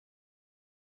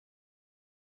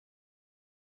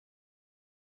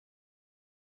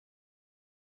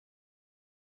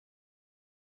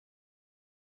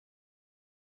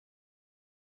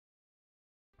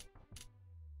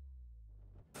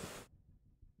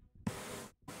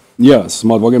Yeah,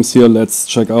 Smart War Games here. Let's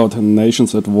check out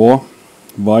Nations at War,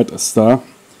 White Star.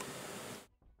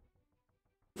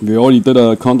 We already did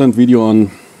a content video on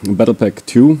Battlepack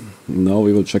 2. Now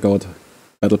we will check out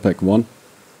Battlepack 1.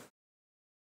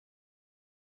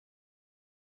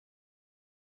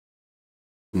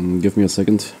 Give me a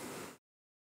second.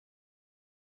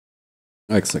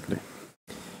 Exactly.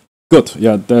 Good.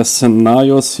 Yeah, there's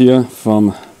scenarios here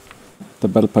from the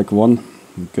Battlepack 1.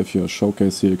 I'll give you a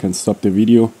showcase here. You can stop the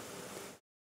video.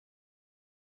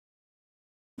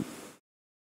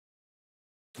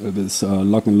 It is a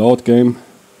lock and load game.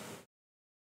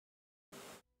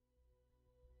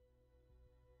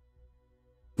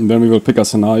 And then we will pick a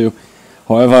scenario.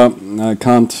 However, I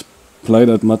can't play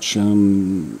that much.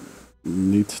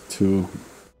 Need to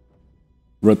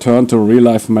return to real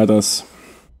life matters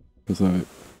because I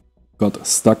got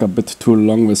stuck a bit too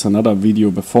long with another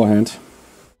video beforehand,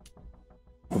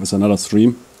 or with another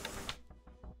stream.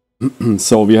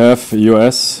 So we have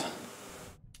US,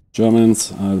 Germans,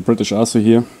 the British also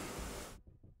here.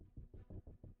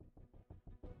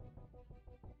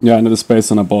 Yeah, and it is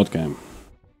based on a board game.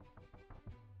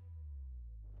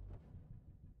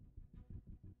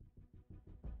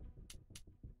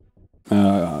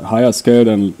 Higher scale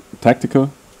than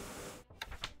tactical.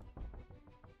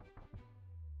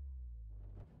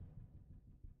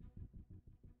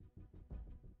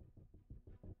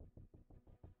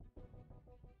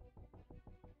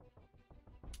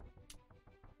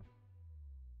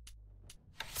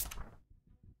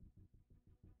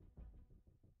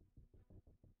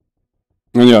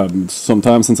 And yeah, some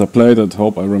time since I played it,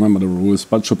 hope I remember the rules,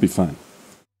 but should be fine.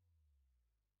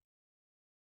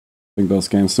 I think those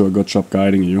games do a good job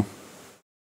guiding you.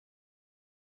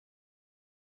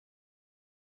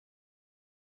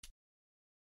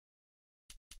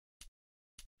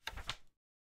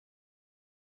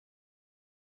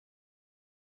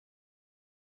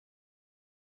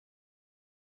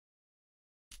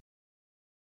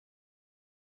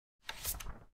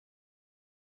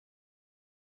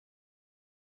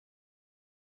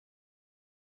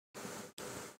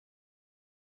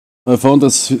 I found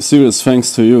this series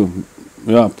thanks to you.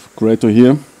 Yeah, great to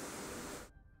hear.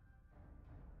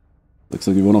 Looks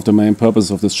like one of the main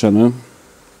purposes of this channel.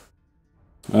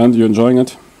 And you enjoying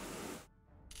it?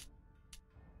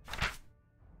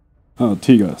 Oh,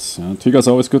 Tigers. Yeah, Tigers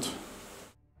are always good.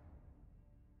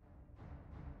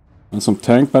 And some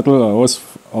tank battle. I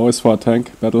always for a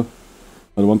tank battle.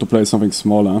 But I want to play something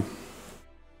smaller.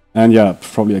 And yeah,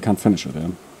 probably I can't finish it. Yeah.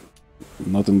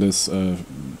 Not in this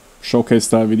showcase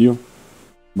style video,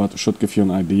 but should give you an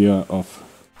idea of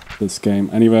this game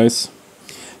anyways.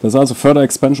 There's also further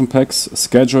expansion packs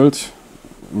scheduled,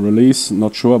 release,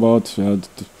 not sure about. Yeah,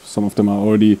 some of them are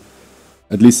already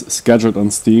at least scheduled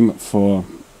on Steam for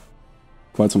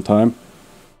quite some time.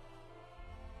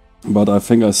 But I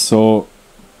think I saw,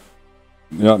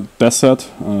 yeah, desert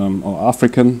or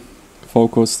African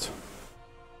focused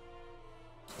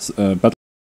battle.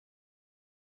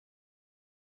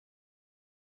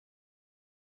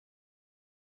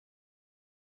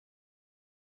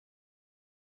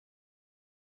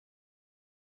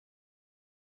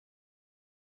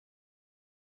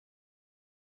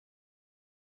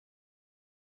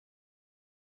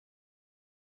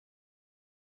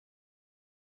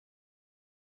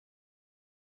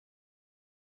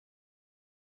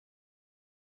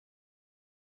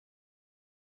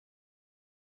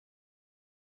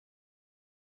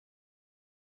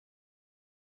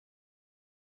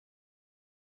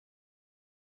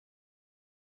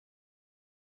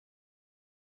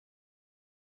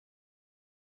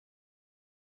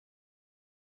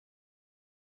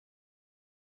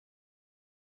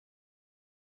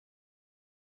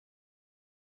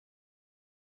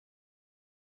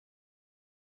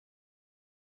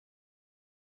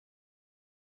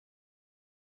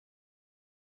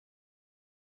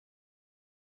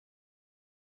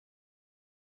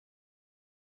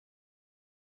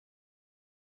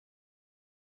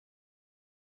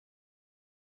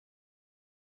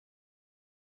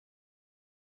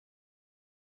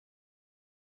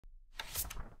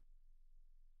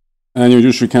 And you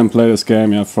usually can play this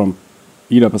game, yeah, from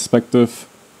either perspective.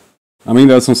 I mean,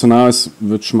 there's some scenarios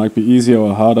which might be easier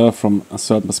or harder from a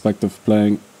certain perspective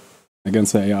playing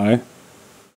against the AI.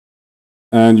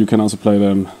 And you can also play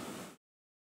them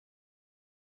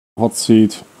hot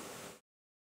seat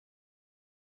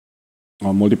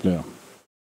or multiplayer.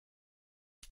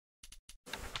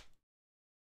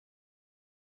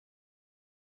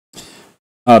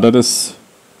 Ah, that is...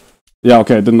 Yeah,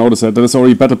 okay, I didn't notice that. That is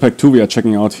already Battlepack 2 we are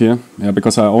checking out here. Yeah,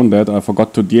 because I own that, I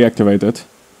forgot to deactivate it.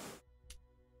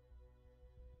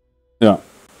 Yeah.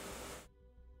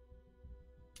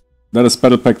 that is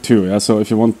Battlepack 2, yeah, so if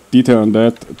you want detail on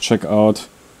that, check out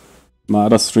my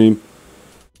other stream.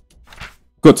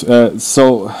 Good,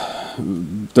 so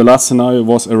the last scenario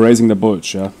was erasing the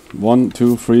bulge, yeah. 1,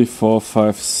 2, 3, 4,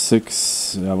 5,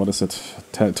 6, yeah, what is it,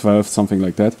 10, 12, something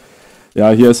like that.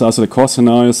 Yeah, here's also the core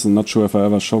scenarios. I'm not sure if I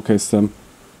ever showcased them.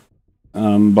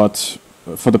 But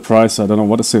for the price, I don't know,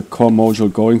 what is the core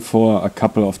module going for? A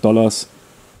couple of dollars.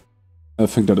 I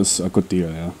think that is a good deal,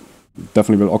 yeah.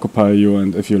 Definitely will occupy you,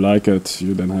 and if you like it,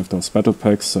 you then have those battle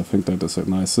packs. I think that is a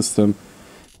nice system.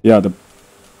 Yeah, the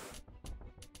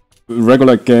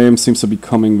regular game seems to be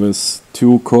coming with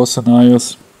 2 core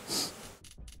scenarios.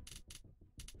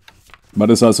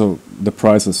 But it's also, the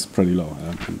price is pretty low,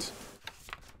 yeah. And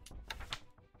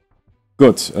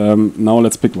good, now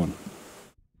let's pick one.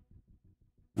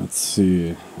 Let's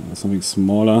see, something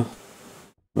smaller.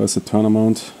 Where's the turn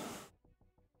amount?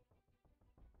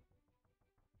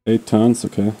 8 turns,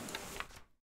 okay.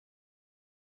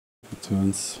 8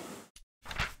 turns.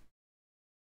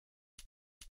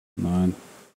 9.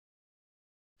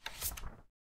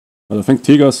 But I think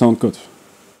Tigers sound good.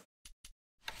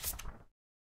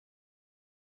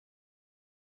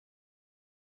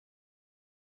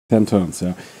 10 turns,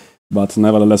 yeah. But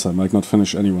nevertheless, I might not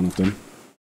finish any one of them.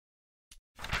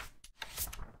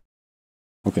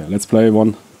 Okay, let's play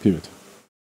one period.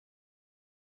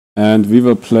 And we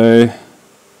will play...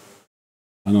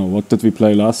 I don't know, what did we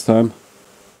play last time?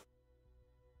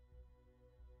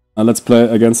 Let's play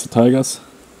against the Tigers.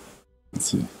 Let's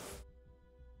see.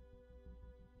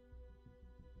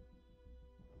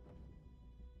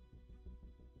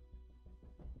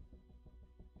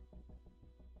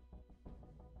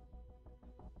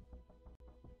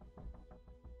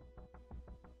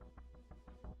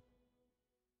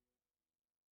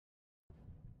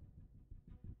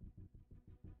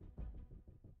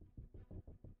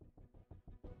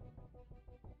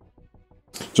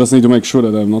 Just need to make sure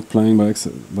that I'm not playing by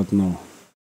accident, but no.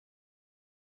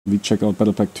 We check out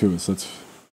Battlepack 2, is that...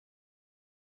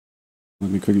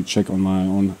 Let me quickly check on my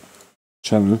own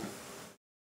channel.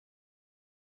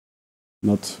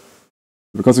 Not...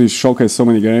 Because we showcase so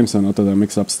many games and not that I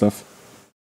mix up stuff.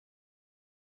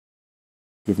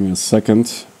 Give me a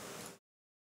second.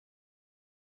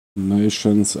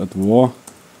 Nations at War.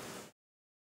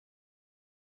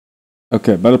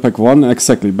 Okay, Battlepack 1,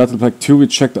 exactly. Battlepack 2 we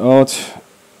checked out.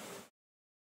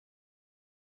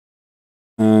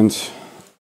 And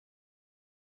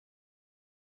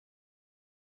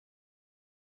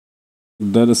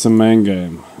that is the main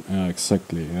game. Yeah,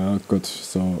 exactly. Yeah, good.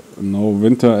 So no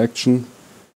winter action.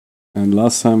 And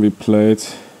last time we played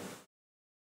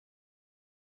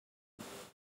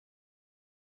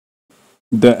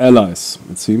the Allies,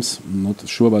 it seems. I'm not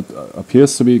sure, but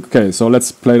appears to be. Okay, so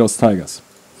let's play those Tigers.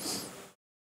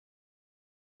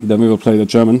 Then we will play the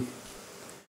German.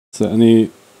 Is there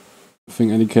anything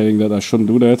indicating that I shouldn't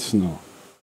do that? No.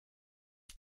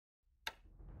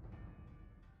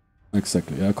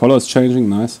 Exactly. Yeah, color is changing.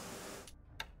 Nice.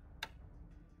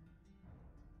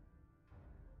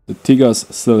 The Tigers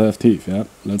still have teeth. Yeah,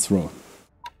 let's roll.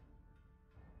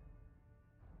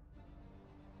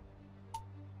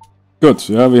 Good.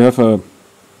 Yeah, we have a...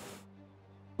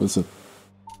 What is it?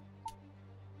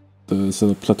 Is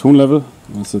it a platoon level?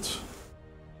 What is it?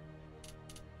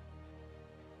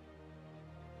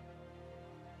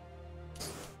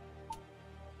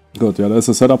 Good, yeah, there's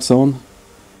a setup zone.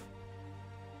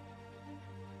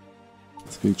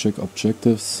 Let's quickly check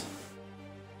objectives.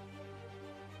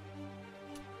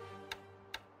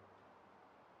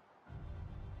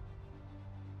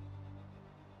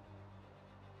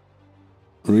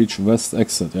 Reach west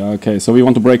exit. Yeah, okay, so we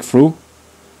want to break through.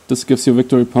 This gives you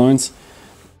victory points.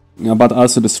 Yeah, but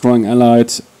also destroying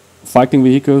allied fighting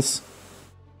vehicles.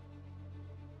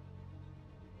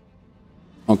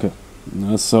 Okay.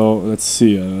 So let's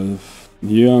see,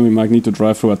 here we might need to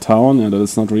drive through a town, and that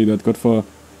is not really that good for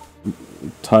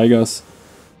Tigers,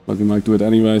 but we might do it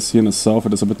anyways. Here in the south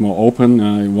it is a bit more open.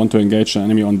 I want to engage the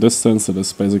enemy on distance. That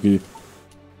is basically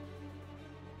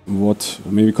what... I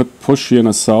mean, we could push here in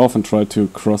the south and try to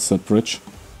cross that bridge.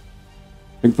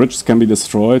 I think bridges can be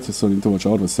destroyed, so you need to watch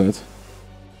out with that.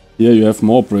 Here you have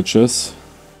more bridges,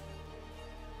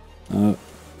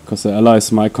 because the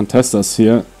allies might contest us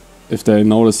here if they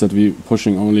notice that we're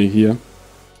pushing only here.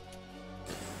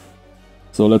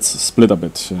 So let's split a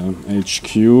bit.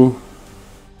 HQ.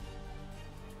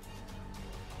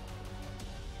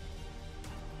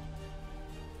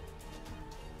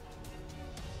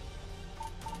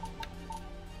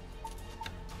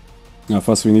 Yeah,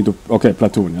 first we need to... Okay,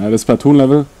 platoon. Yeah, this platoon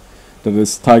level. That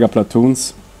is Tiger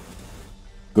platoons.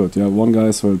 Good, yeah, one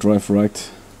guys will drive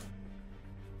right.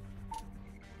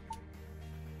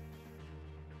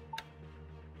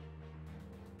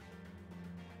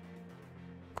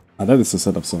 Ah, that is the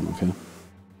setup zone, okay.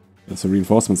 That's a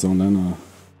reinforcement zone then, or...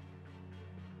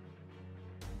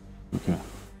 Okay.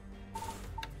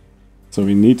 So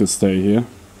we need to stay here.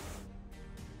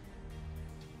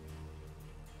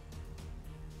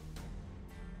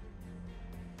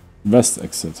 West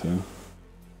exit, yeah.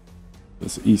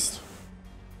 This east.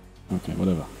 Okay,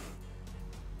 whatever.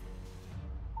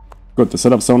 Good, the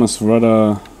setup zone is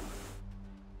rather...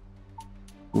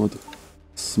 What?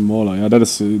 Smaller, yeah, that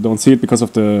is... You don't see it because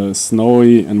of the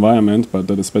snowy environment, but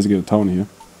that is basically a town here.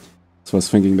 So I was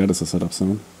thinking that is a setup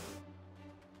zone.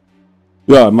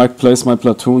 Yeah, I might place my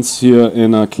platoons here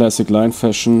in a classic line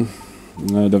fashion.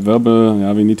 The verbal,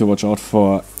 yeah, we need to watch out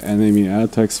for enemy air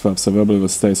attacks. Perhaps the verbal will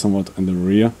stay somewhat in the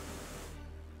rear.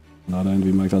 On the other hand,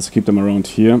 we might also keep them around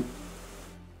here.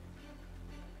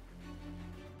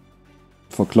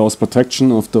 For close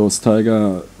protection of those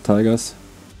tigers.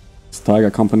 This Tiger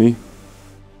Company.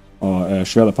 Or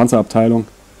schwere Panzerabteilung.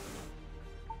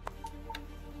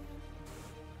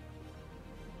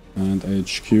 And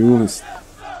HQ is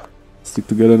stick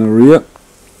together in the rear.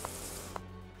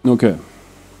 Okay.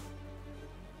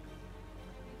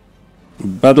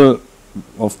 Battle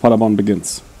of Paderborn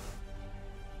begins.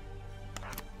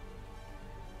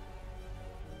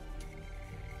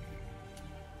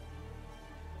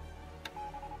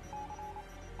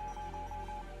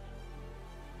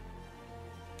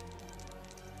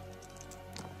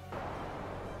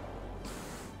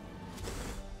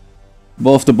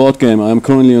 Above the board game, I am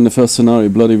currently on the first scenario,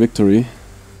 Bloody Victory.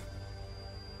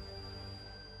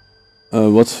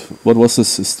 What was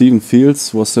this? Stephen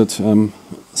Fields? Was it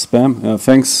spam?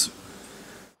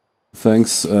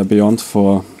 Thanks Beyond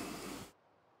for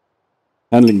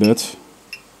handling that.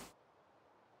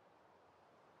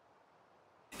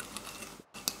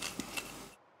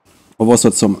 Or was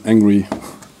that some angry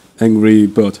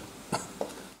bird?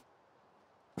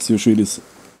 It's usually this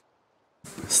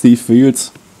Steve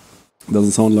Fields.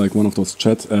 Doesn't sound like one of those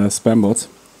chat spam bots.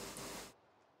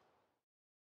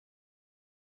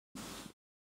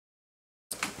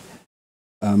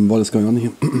 What is going on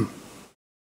here?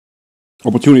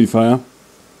 Opportunity fire.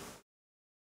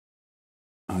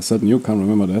 I said new, can't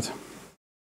remember that.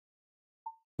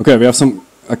 Okay, we have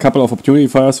a couple of opportunity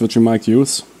fires which we might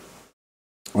use.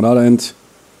 On the other end,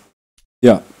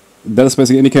 yeah, that is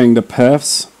basically indicating the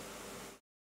paths.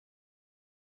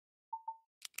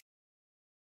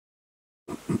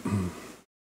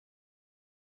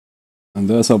 And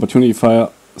there's an opportunity fire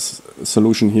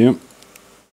solution here.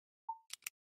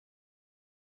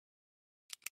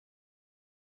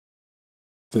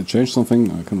 Did it change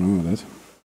something? I can't remember that.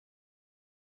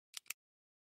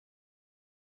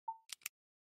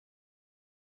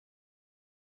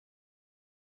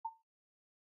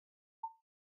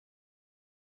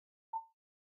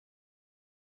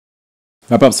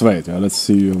 Perhaps wait, yeah, let's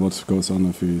see what goes on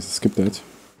if we skip that.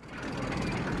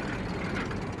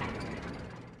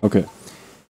 Okay.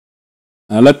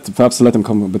 Perhaps let them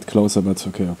come a bit closer, but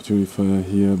okay, opportunity fire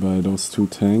here by those two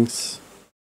tanks.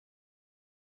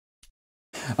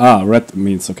 Ah, red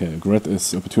means, okay, red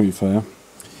is opportunity fire.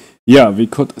 Yeah, we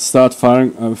could start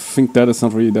firing. I think that is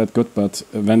not really that good, but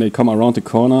when they come around the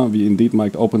corner, we indeed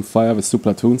might open fire with two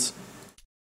platoons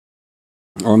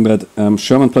on that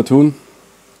Sherman platoon.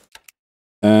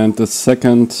 And the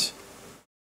second...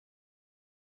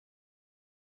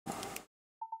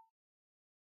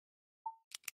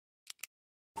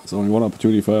 There's only one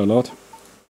opportunity fire allowed.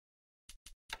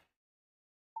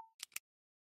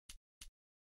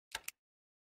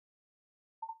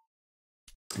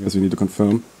 I guess we need to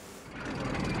confirm.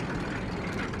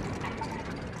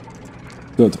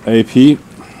 Good. AP.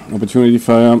 Opportunity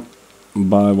fire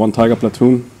by one Tiger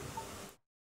platoon.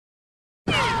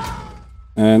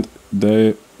 And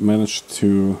they managed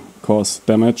to cause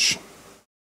damage.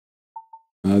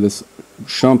 This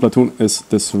Sherman platoon is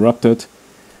disrupted.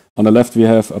 On the left we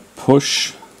have a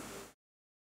push.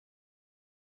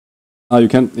 You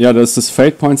can... Yeah, there's this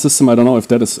fate point system. I don't know if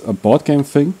that is a board game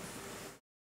thing.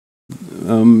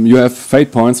 You have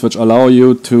fate points which allow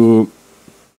you to...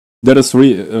 That is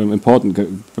really important,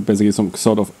 basically some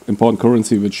sort of important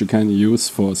currency which you can use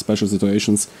for special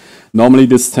situations. Normally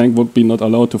this tank would be not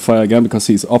allowed to fire again because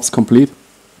he's ops complete.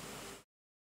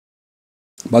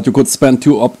 But you could spend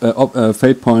two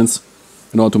fate points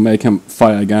in order to make him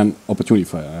fire again, opportunity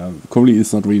fire. Currently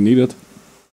it's not really needed.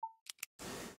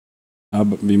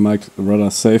 But we might rather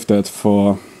save that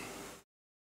for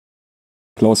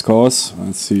close calls.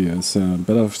 Let's see, it's a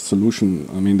better solution.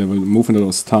 I mean, they will move into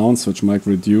those towns, which might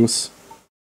reduce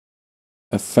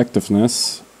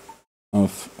effectiveness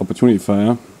of opportunity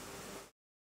fire.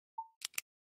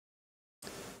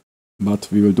 but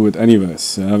we will do it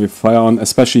anyways. Yeah, we fire on,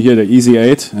 especially here, the Easy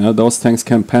 8. Yeah, those tanks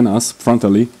can pen us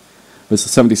frontally with a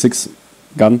 76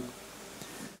 gun.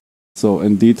 So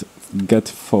indeed, go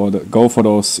for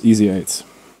those Easy 8s.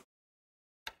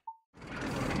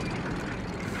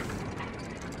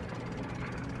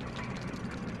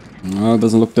 No,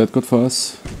 doesn't look that good for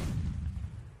us.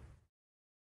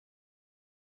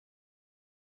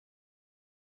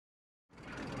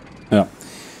 Yeah,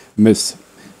 miss.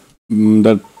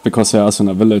 That because they are also in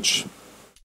a village.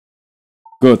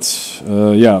 Good.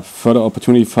 Yeah, further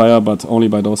opportunity fire, but only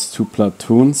by those 2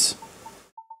 platoons,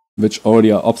 which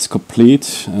already are ops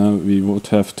complete. We would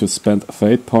have to spend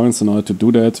fate points in order to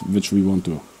do that, which we won't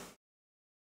do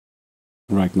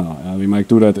right now. We might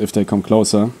do that if they come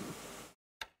closer.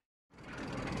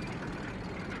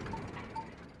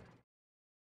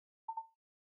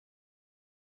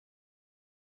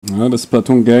 This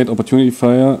platoon gate opportunity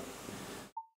fire.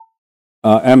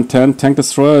 M10 tank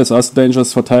destroyer is also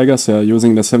dangerous for Tigers.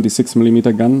 Using the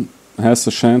 76mm gun has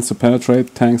the chance to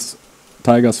penetrate Tigers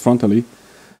frontally,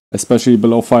 especially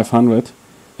below 500.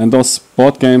 And those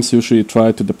board games usually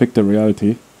try to depict the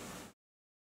reality.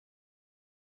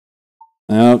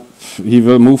 He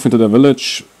will move into the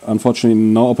village. Unfortunately,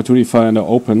 no opportunity fire in the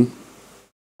open.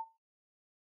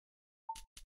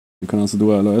 You can also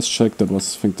do a LOS check. That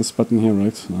was, I think, this button here,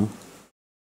 right? No.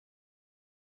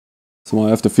 So I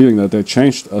have the feeling that they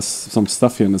changed some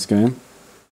stuff here in this game.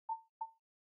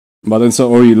 But it's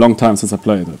already a long time since I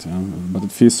played it, yeah? But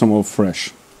it feels somehow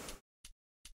fresh.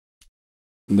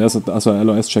 And there's also a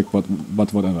LOS check, but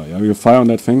whatever. Yeah, we'll fire on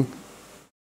that thing.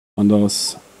 On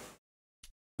those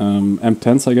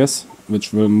M10s, I guess,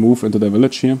 which will move into the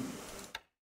village here.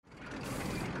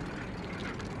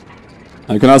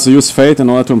 You can also use Fate in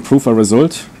order to improve a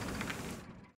result.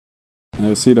 And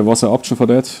you see there was an option for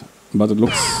that, but it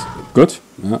looks good.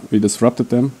 Yeah, we disrupted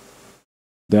them.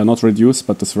 They are not reduced,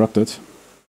 but disrupted.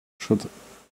 Should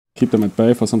keep them at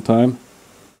bay for some time.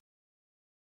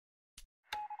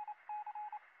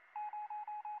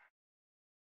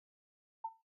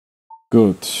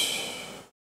 Good.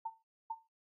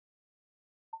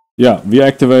 Yeah, we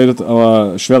activated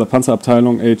our Schwere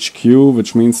Panzerabteilung HQ,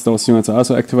 which means those units are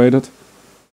also activated.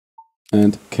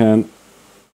 And can...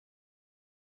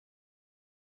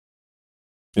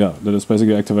 Yeah, that is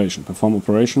basically activation. Perform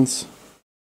operations.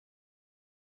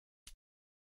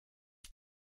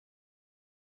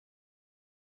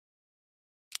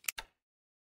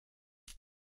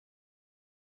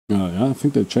 Yeah, I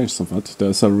think they changed somewhat.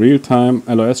 There's a real-time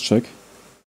LOS check.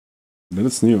 That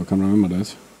is new, I can't remember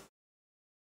that.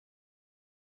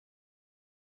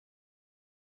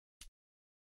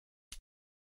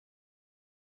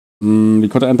 We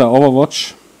could enter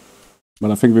Overwatch, but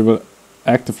I think we will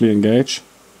actively engage.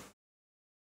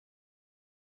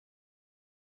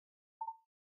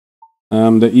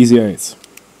 The Easy 8s.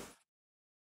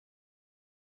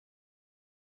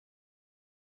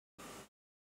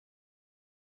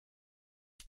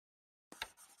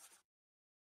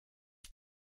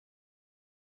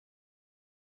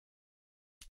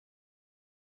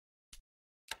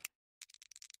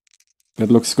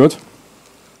 That looks good.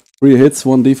 3 hits,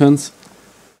 1 defense.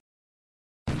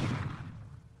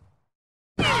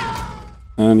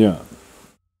 And yeah.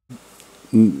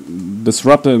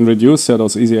 Disrupt and reduce, yeah,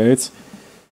 those Easy 8s.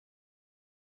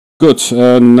 Good,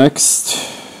 next.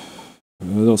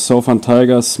 Those Sofan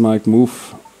Tigers might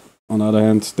move. On the other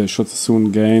hand, they should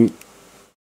soon gain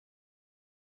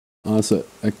also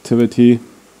activity.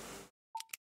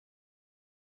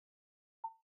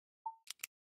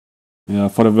 Yeah,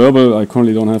 for the verbal, I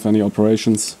currently don't have any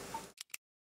operations.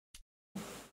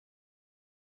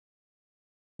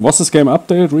 Was this game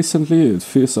updated recently? It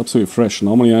feels absolutely fresh.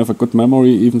 Normally I have a good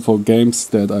memory even for games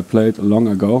that I played long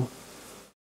ago.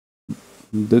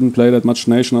 Didn't play that much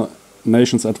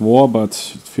Nations at War, but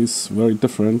it feels very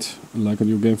different, like a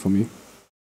new game for me.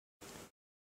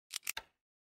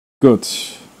 Good.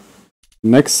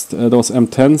 Next, those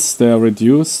M10s, they are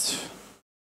reduced,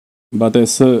 but they're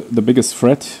still the biggest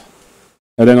threat.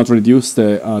 They're not reduced,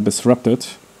 they are disrupted.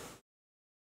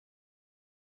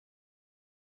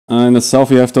 In the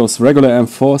south we have those regular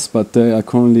M4s, but they are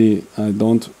currently, I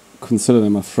don't consider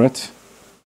them a threat.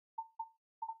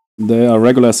 They are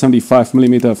regular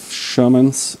 75mm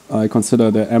Shermans. I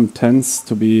consider the M10s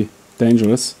to be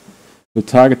dangerous. We'll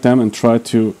target them and try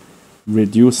to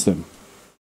reduce them.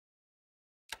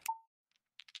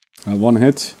 1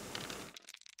 hit.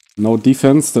 No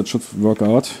defense, that should work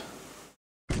out.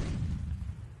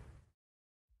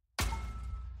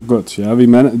 Good, yeah,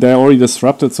 they're already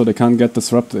disrupted, so they can't get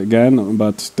disrupted again,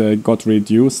 but they got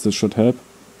reduced, this should help.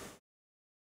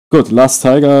 Good, last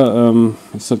tiger.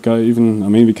 Is that guy even? I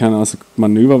mean, we can also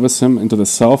maneuver with him into the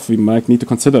south. We might need to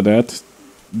consider that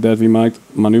we might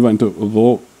maneuver into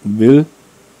Vauville,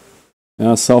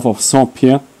 south of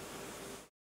Saint-Pierre,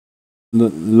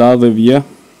 La Riviere,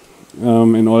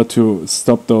 in order to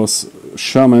stop those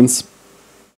Shermans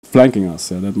flanking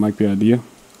us. Yeah, that might be an idea.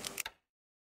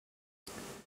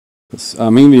 I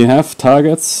mean, we have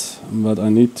targets, but I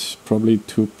need probably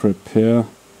to prepare.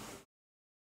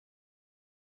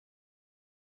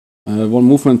 One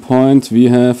movement point. We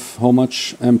have how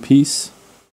much MPs?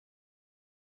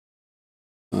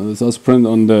 It's also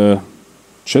printed on the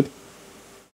chit.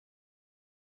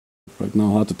 Right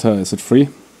now, hard to tell. Is it free?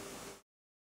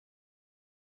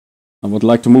 I would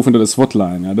like to move into this wood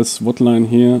line. Yeah, this wood line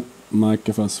here might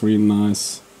give us really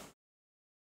nice.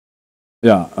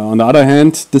 Yeah, on the other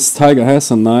hand, this tiger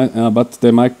has a nice, but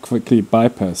they might quickly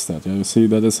bypass that. Yeah, you see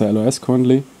that is a LOS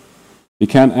currently. We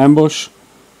can ambush.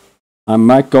 I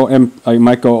might go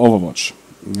Overwatch,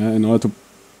 yeah, in order to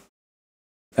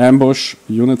ambush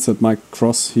units that might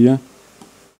cross here.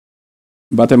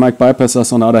 But they might bypass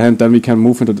us on the other hand. Then we can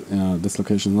move into this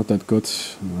location. Not that good.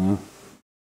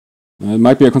 It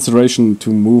might be a consideration to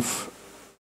move.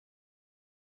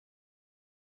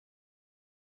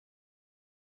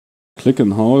 Click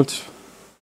and hold.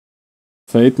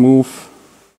 Fade move.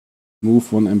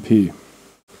 Move 1 MP.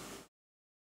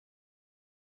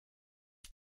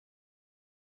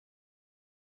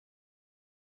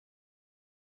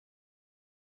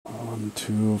 One,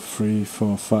 2, 3,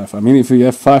 4, 5. I mean, if we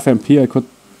have 5 MP, I could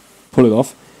pull it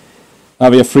off.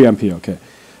 We have 3 MP, okay.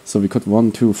 So we could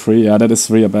 1, 2, 3. Yeah, that is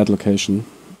really a bad location.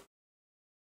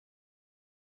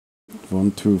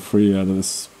 1, 2, 3. Yeah, that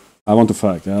is. I want to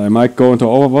fight. Yeah, I might go into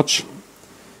Overwatch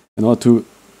in order to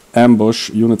ambush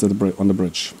units at on the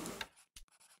bridge.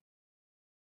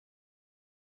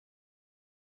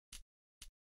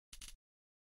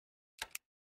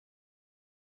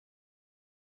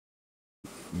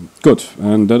 Good,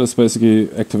 and that is basically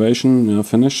activation,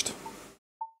 finished.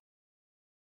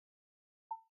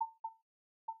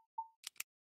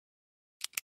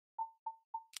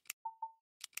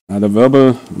 The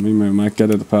verbal, I mean, we might get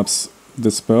it perhaps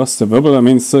dispersed. The verbal, I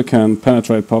mean, still can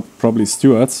penetrate probably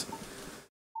Stuarts,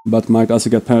 but might also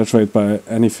get penetrated by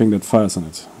anything that fires on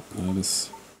it. It is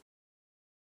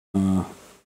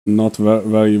not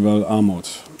very well armored.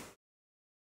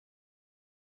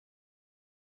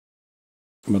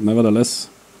 But nevertheless,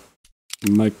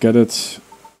 we might get it,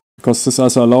 because this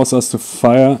also allows us to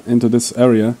fire into this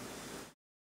area.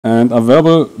 And a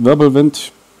verbal wind,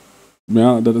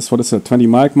 yeah, that is, what is it, 20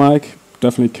 Mike,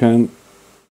 definitely can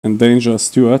endanger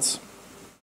Stuarts.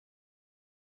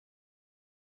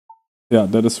 Yeah,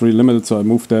 that is really limited, so I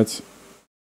moved that.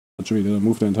 Actually, did I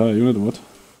move the entire unit or what?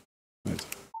 Wait.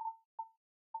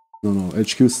 No,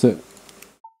 HQ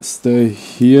stay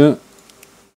here.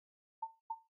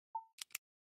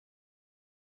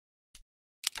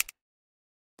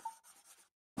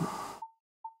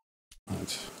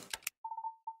 Right.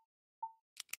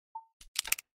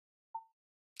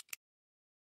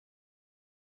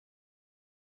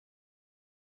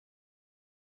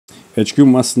 HQ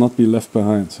must not be left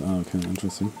behind. Okay,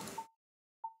 interesting.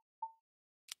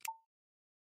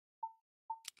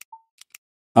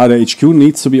 The HQ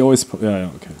needs to be always. Yeah,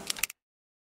 okay.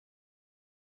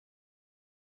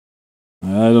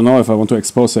 I don't know if I want to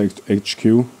expose the HQ.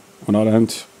 On the other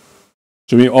hand,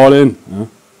 Jimmy, all in.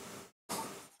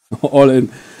 All in.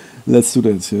 Let's do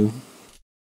that. Yeah.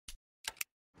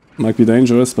 Might be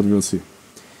dangerous, but we will see.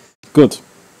 Good.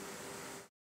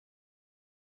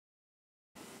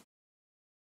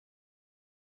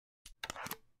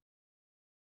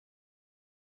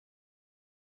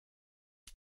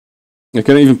 You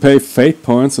can even pay fate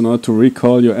points in order to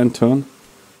recall your end turn.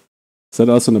 Is that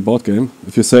also in the board game?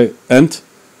 If you say end,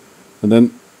 and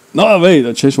then, no, wait,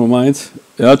 I changed my mind.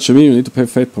 Yeah, Jimmy, you need to pay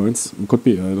fate points. It could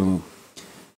be, I don't know.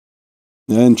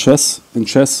 Yeah, in chess,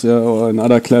 yeah, or in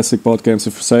other classic board games,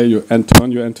 if you say you end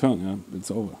turn, yeah,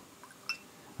 it's over.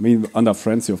 I mean, under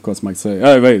friends, you of course might say,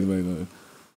 hey, wait.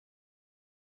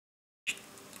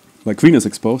 My queen is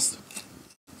exposed.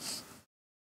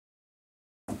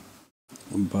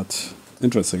 But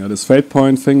interesting. This fate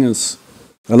point thing is,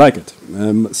 I like it.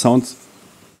 Sounds,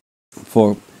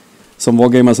 for some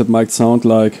wargamers, it might sound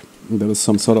like there is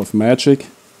some sort of magic,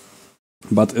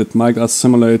 but it might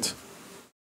simulate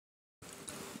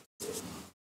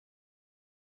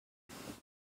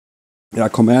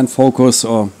command focus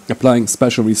or applying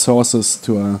special resources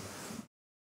to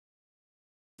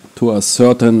a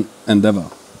certain endeavor.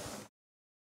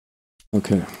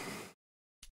 Okay.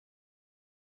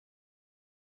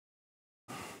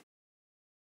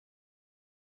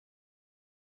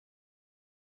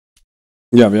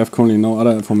 Yeah, we have currently no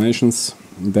other informations.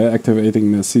 They're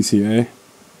activating the CCA.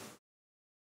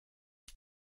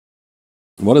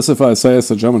 What is if I say as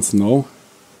the Germans no?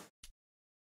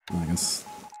 I guess.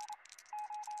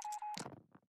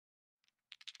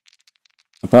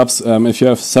 Perhaps if you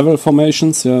have several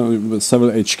formations, yeah, with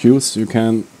several HQs, you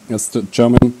can, as the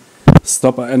German,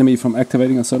 stop an enemy from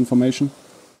activating a certain formation.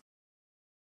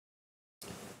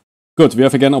 Good, we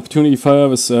have again opportunity fire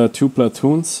with 2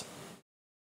 platoons.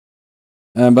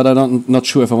 But I'm not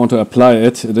sure if I want to apply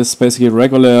it. It is basically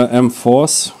regular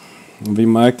M4s. We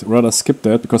might rather skip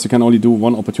that because you can only do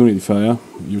 1 opportunity fire,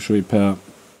 usually per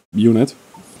unit.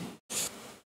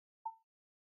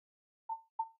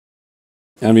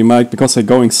 And we might, because they're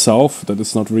going south, that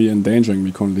is not really endangering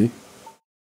me currently.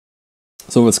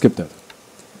 So we'll skip that.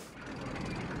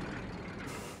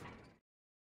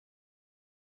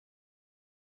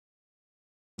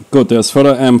 Good, there's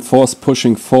further M4s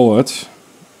pushing forward.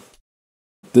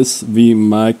 This we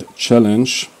might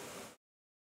challenge.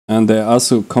 And they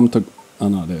also come to... Oh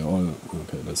no, they're all...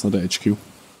 Okay, that's not the HQ.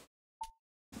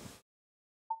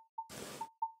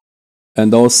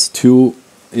 And those 2,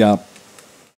 yeah,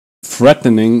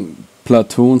 threatening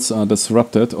platoons are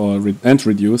disrupted or and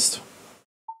reduced.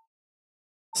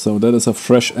 So that is a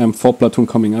fresh M4 platoon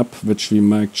coming up, which we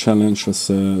might challenge with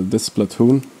this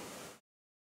platoon.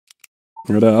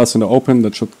 They're also in the open,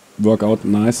 that should work out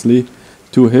nicely.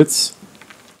 2 hits,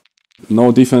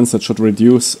 no defense, that should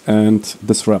reduce and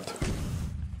disrupt.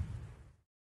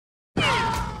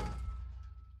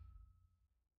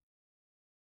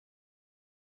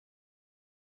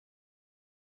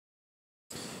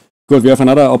 Good, we have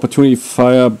another opportunity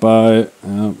fire by...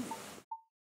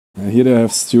 here they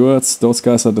have stewards, those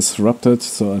guys are disrupted,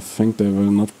 so I think they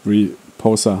will not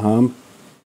pose a harm.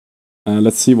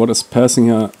 Let's see what is passing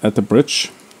here at the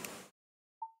bridge.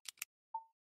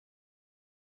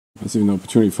 There's even an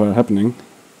opportunity fire happening.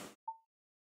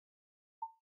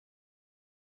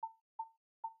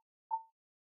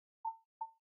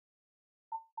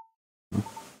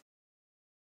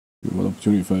 What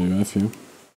opportunity fire you have here?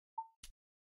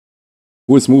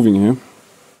 Who is moving here?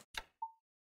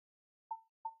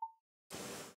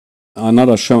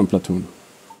 Another Sherman platoon.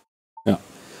 Yeah.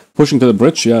 Pushing to the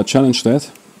bridge, yeah, challenge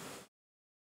that.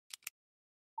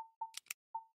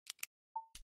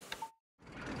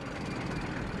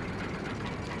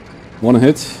 One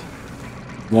hit,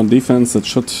 1 defense, that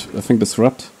should, I think,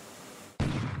 disrupt.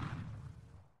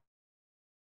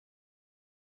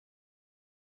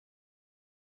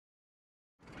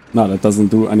 No, that doesn't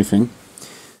do anything.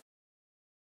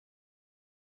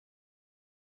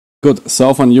 Good,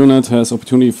 southern unit has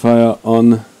opportunity fire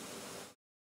on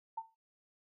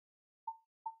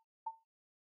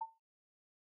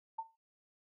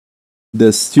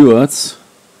the stewards.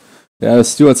 Yeah, the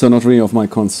stewards are not really of my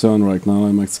concern right now,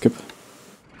 I might skip.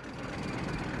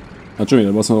 Actually,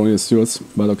 that was not only the stewards,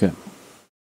 but okay.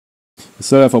 We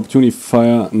still have opportunity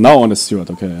fire now on the steward,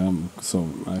 okay, so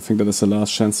I think that is the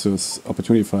last chance to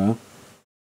opportunity fire.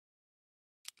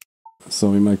 So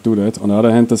we might do that. On the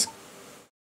other hand, this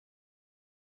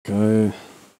guy...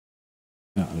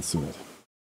 Yeah, let's do that.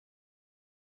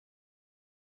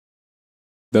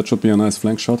 That should be a nice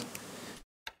flank shot.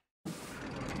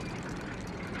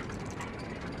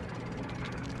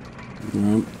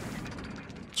 Yeah.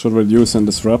 Should reduce and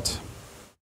disrupt.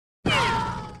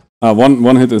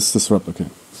 One hit is disrupt, okay.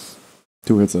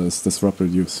 2 hits is disrupt,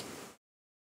 reduce.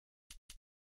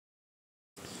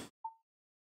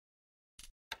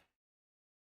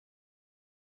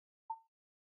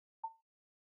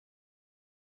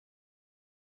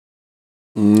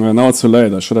 Now it's too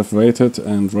late. I should have waited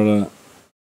and rather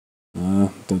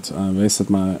that I wasted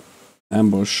my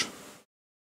ambush.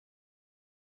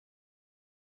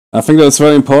 I think that's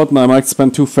very important. I might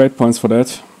spend 2 fate points for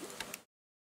that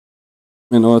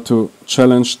in order to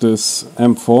challenge this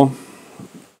M4.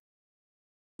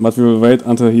 But we will wait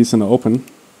until he's in the open.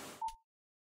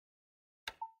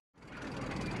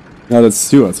 Yeah, that's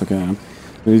stewards, okay.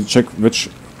 We need to check which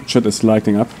shit is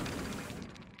lighting up.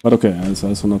 But okay, it's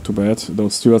also not too bad.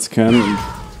 Those stewards can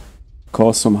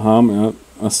cause some harm. Yeah.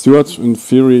 A steward, in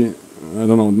theory, I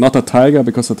don't know, not a tiger,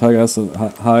 because the tiger has a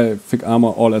high, thick armor,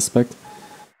 all aspect.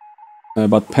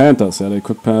 But panthers, yeah, they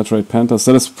could penetrate panthers.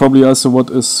 That is probably also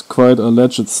what is quite a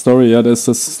legit story. Yeah, there's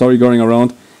this story going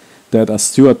around that a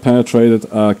steward penetrated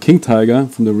a king tiger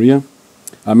from the rear.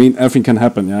 I mean, everything can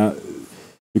happen, yeah.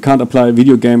 You can't apply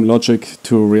video game logic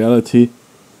to reality.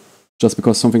 Just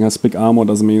because something has big armor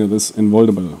doesn't mean it is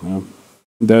invulnerable. Yeah.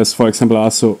 There's, for example,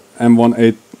 also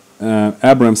M18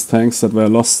 Abrams tanks that were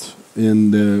lost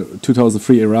in the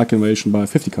 2003 Iraq invasion by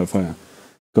 50 cal fire.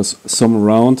 Because some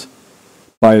round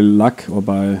by luck or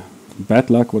by bad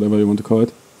luck, whatever you want to call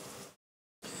it,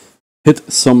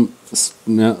 hit some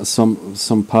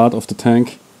part of the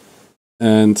tank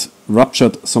and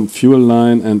ruptured some fuel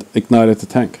line and ignited the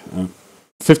tank.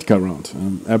 50 cal round,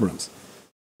 Abrams.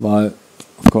 While,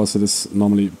 of course, it is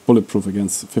normally bulletproof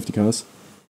against 50 cals.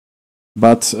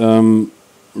 But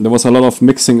there was a lot of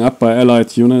mixing up by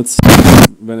allied units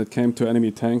when it came to enemy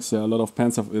tanks. There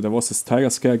was this Tiger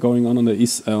Scare going on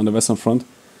the western front,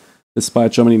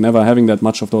 despite Germany never having that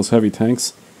much of those heavy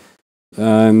tanks.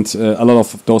 And a lot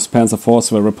of those Panzer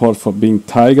IVs were reported for being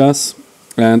Tigers,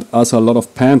 and also a lot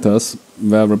of Panthers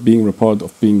were being reported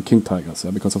of being King Tigers,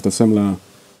 because of the similar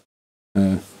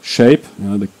shape.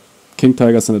 The King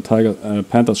Tigers and the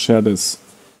Panthers share this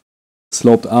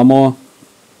sloped armor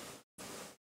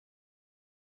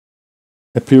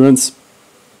appearance,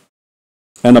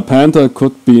 and a Panther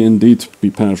could indeed be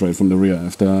penetrated from the rear.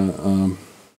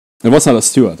 It was not a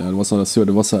Stuart. It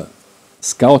was a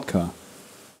scout car,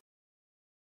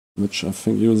 which I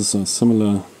think uses a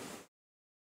similar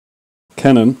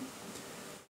cannon,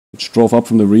 which drove up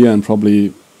from the rear and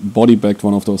probably body-bagged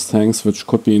one of those tanks, which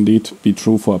could indeed be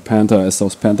true for a Panther, as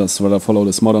those Panthers rather follow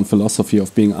this modern philosophy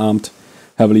of being armed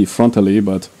heavily frontally,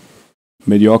 but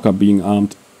mediocre being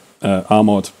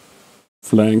armored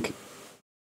flank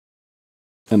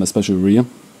and especially rear.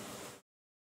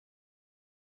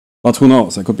 But who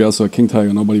knows, it could be also a King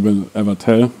Tiger, nobody will ever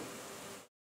tell.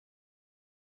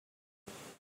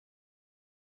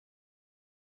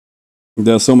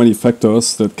 There are so many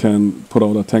factors that can put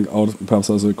out a tank out,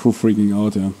 perhaps also a crew freaking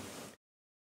out, yeah.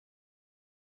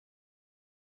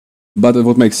 But it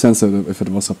would make sense if it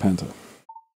was a Panther.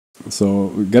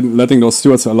 So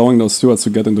allowing those Stuarts to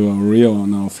get into our rear or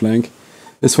on our flank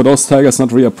is for those Tigers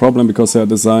not really a problem, because they are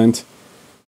designed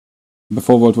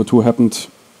before World War II happened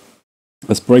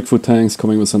as breakthrough tanks,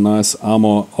 coming with a nice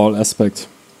armor all aspect,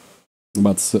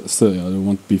 but still, yeah, they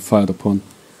won't be fired upon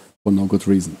for no good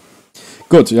reason.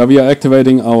 Good, yeah, we are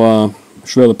activating our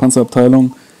Schwere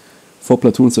Panzerabteilung. 4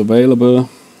 platoons available.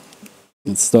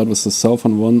 Let's start with the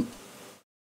southern one.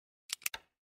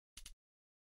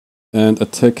 And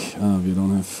attack. We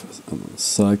don't have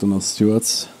sight on those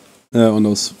Stuarts. On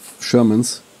those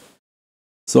Shermans.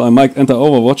 So I might enter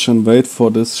Overwatch and wait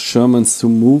for this Shermans to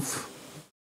move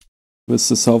with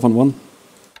the southern one.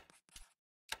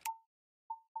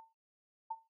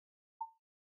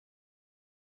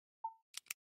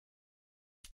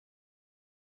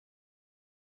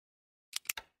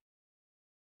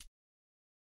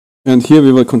 And here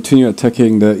we will continue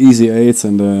attacking the Easy 8s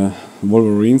and the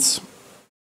Wolverines.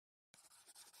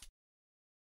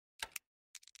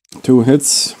 2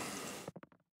 hits.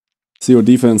 0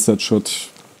 defense, that should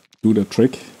do the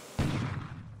trick.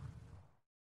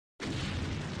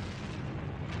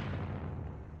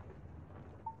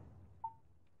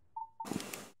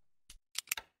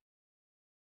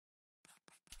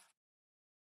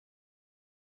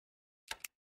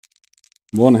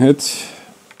 One hit.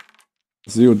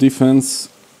 0 defense,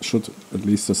 should at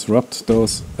least disrupt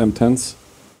those M10s.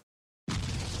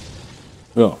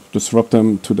 Yeah, disrupt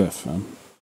them to death.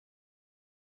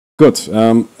 Good,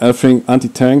 everything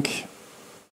anti-tank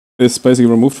is basically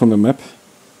removed from the map.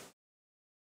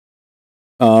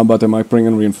 But they might bring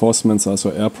in reinforcements,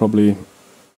 also air probably.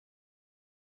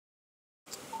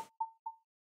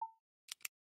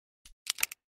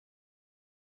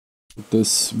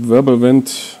 This verbal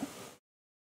wind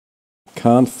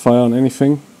can't fire on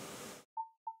anything.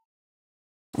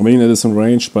 I mean, it is in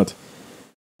range, but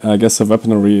I guess the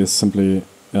weaponry is simply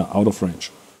out of range.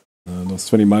 Those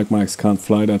 20 Mics can't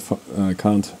fly that far,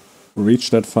 can't reach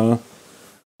that far,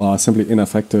 or are simply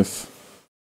ineffective.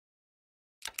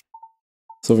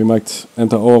 So we might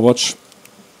enter Overwatch.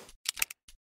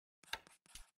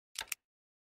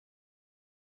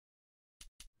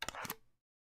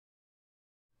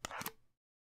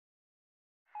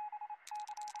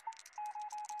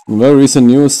 In very recent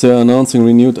news, they are announcing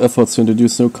renewed efforts to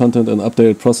introduce new content and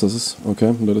updated processes.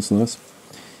 Okay, that is nice.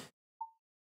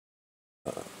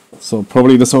 So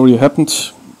probably this already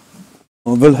happened,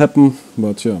 or will happen,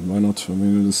 but yeah, why not? I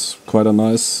mean, it is quite a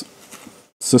nice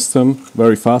system,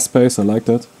 very fast-paced, I like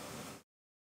that.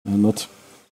 And not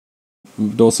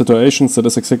those situations, that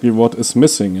is exactly what is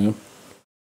missing, yeah.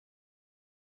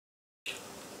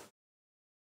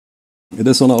 It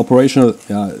is on an operational,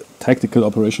 tactical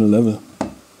operational level.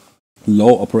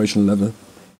 Low operational level.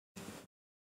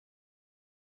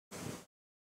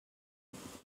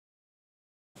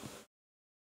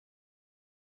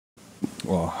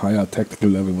 Or higher tactical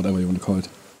level, whatever you want to call it.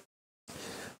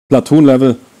 Platoon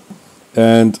level.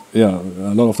 And yeah,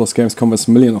 a lot of those games come with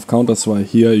millions of counters, while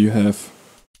here you have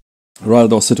Rather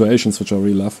those situations which I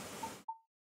really love.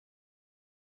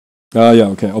 Yeah,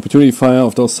 okay. Opportunity fire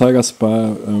of those Tigers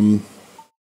by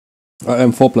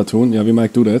M4 platoon. Yeah, we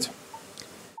might do that.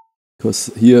 Because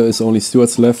here is only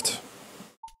Stuarts left.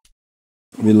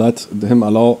 We let him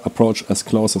allow approach as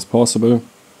close as possible.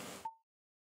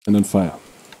 And then fire.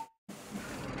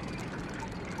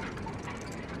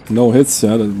 No hits,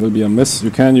 yeah, that will be a miss.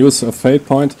 You can use a fade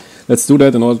point. Let's do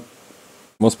that, and it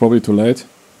was probably too late.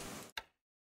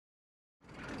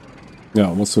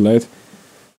 Yeah, it was too late.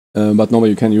 But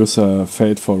normally you can use a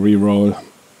fade for reroll.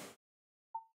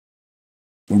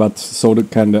 But so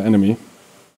can the enemy.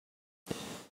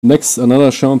 Next,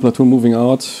 another Sherman platoon moving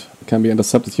out. Can be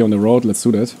intercepted here on the road. Let's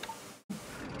do that.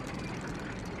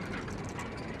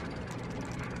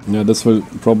 Yeah, this will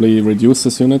probably reduce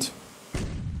this unit.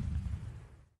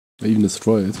 Or even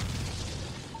destroy it.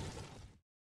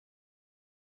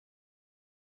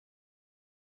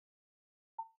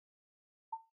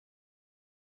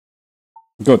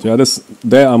 Good, yeah,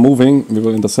 they are moving. We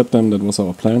will intercept them. That was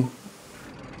our plan.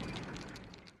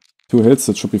 2 hits,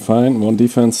 it should be fine. 1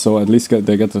 defense, so at least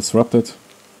they get disrupted.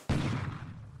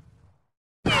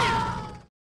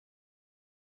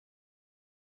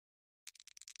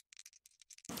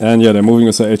 And yeah, they're moving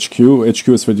with the HQ. HQ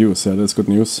is reduced, yeah, that's good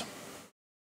news.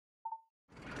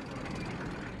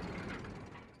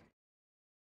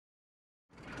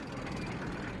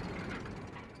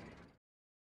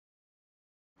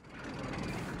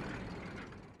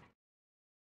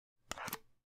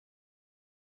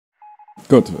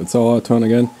 Good, it's our turn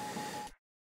again.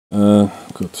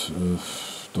 Good.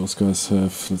 Those guys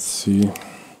have, let's see,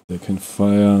 they can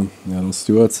fire. Yeah, those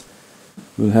Stuarts.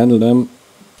 We'll handle them.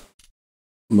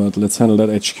 But let's handle that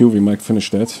HQ, we might finish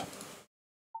that.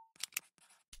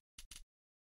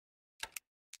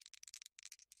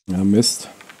 Yeah, missed.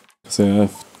 Because they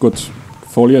have good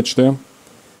foliage there.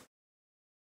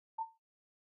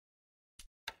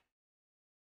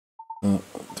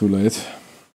 Too late.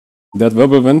 That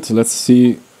Wirbelwind, let's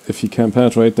see if he can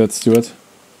penetrate that Stuart.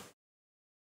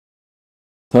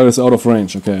 Tiger is out of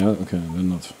range. Okay, okay, then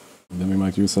not. Then we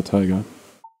might use that Tiger.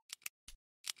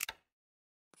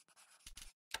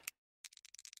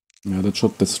 Yeah, that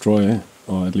should destroy,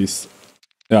 or at least,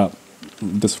 yeah,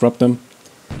 disrupt them.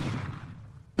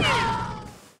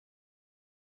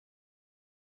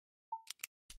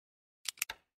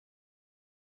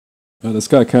 This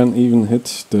guy can even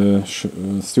hit the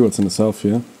Stuarts in the south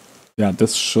here. Yeah,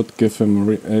 this should give him...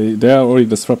 they are already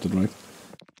disrupted, right?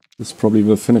 This probably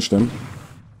will finish them.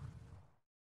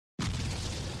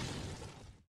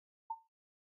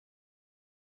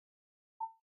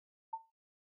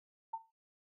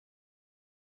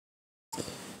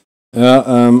 Yeah,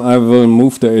 I will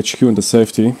move the HQ into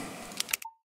safety.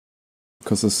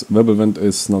 Because this Wirbelwind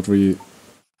is not really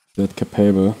that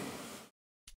capable.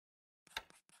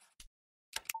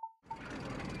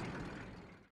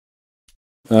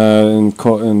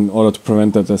 In order to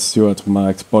prevent that the Stuart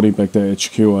might body back the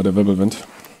HQ or the Wirbelwind.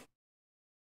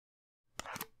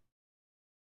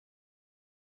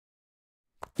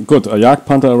 Good, a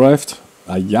Jagdpanther arrived.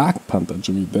 A Jagdpanther,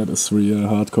 Jimmy, that is really a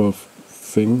hardcore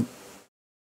thing.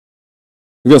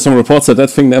 We got some reports that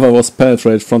thing never was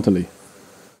penetrated frontally.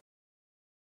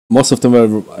 Most of them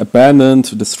were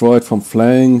abandoned, destroyed from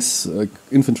flanks,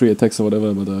 infantry attacks or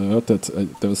whatever, but I heard that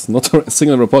there was not a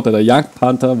single report that a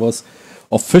Jagdpanther was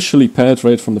officially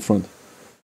penetrated from the front.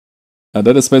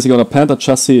 That is basically on a Panther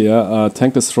chassis, yeah, a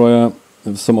tank destroyer,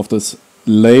 some of this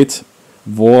late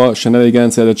war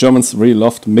shenanigans. Yeah, the Germans really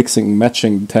loved mixing,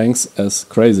 matching tanks as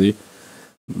crazy,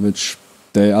 which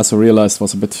they also realized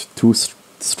was a bit too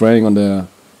straining on their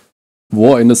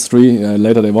war industry.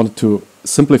 Later they wanted to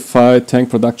simplify tank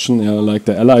production, like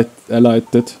the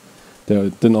Allied did. They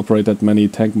didn't operate that many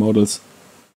tank models.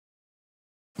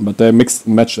 But they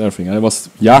matched everything. It was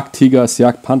Jagdtigers,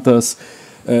 Jagdpanthers,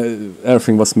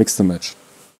 everything was mixed and matched.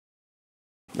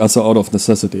 Also out of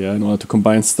necessity, in order to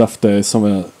combine stuff they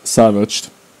somewhere salvaged.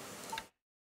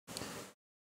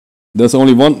 There's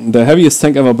only one, the heaviest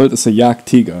tank ever built is a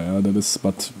Jagdtiger, that is,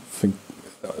 but I think,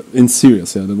 in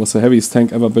series, that was the heaviest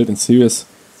tank ever built in series.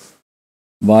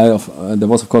 While there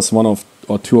was of course one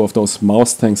or two of those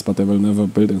mouse tanks, but they were never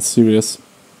built in series.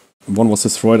 One was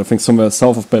destroyed, I think, somewhere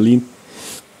south of Berlin.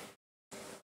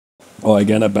 Or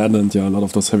again abandoned, a lot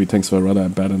of those heavy tanks were rather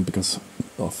abandoned because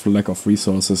of lack of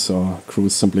resources or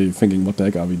crews simply thinking, what the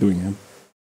heck are we doing here?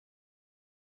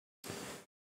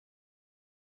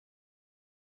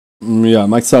 Yeah,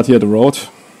 Mike start here at the road.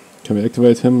 Can we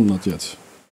activate him? Not yet.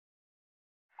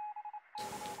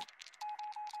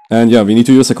 And yeah, we need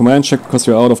to use a command check because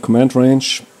we're out of command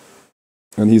range.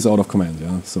 And he's out of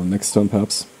command, so next turn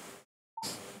perhaps.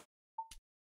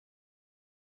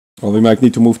 Or we might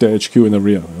need to move the HQ in the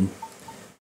rear.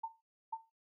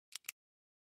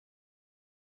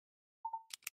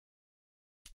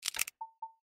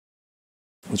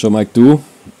 Which I might do.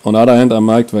 On the other hand, I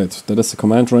might wait. That is the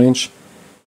command range.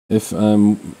 If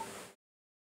yeah,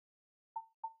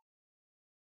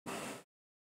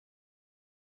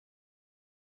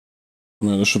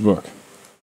 this should work.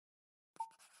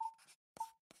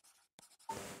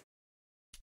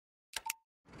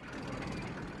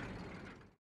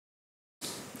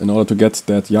 In order to get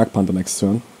that Jagdpanther next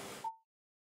turn.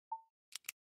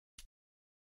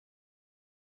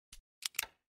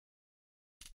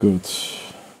 Good.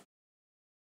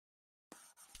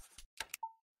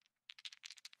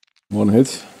 One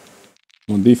hit.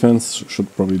 One defense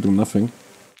should probably do nothing.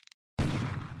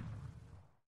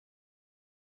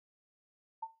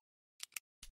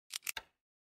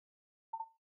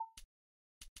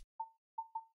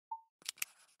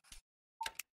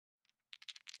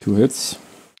 Two hits.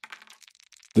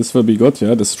 This will be good,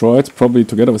 yeah, destroyed, probably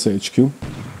together with the HQ.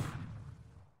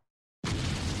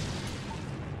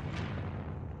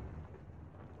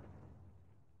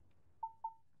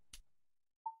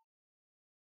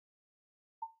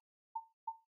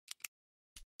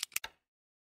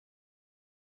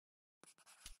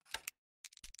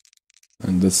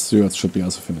 And this Stuart should be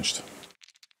also finished.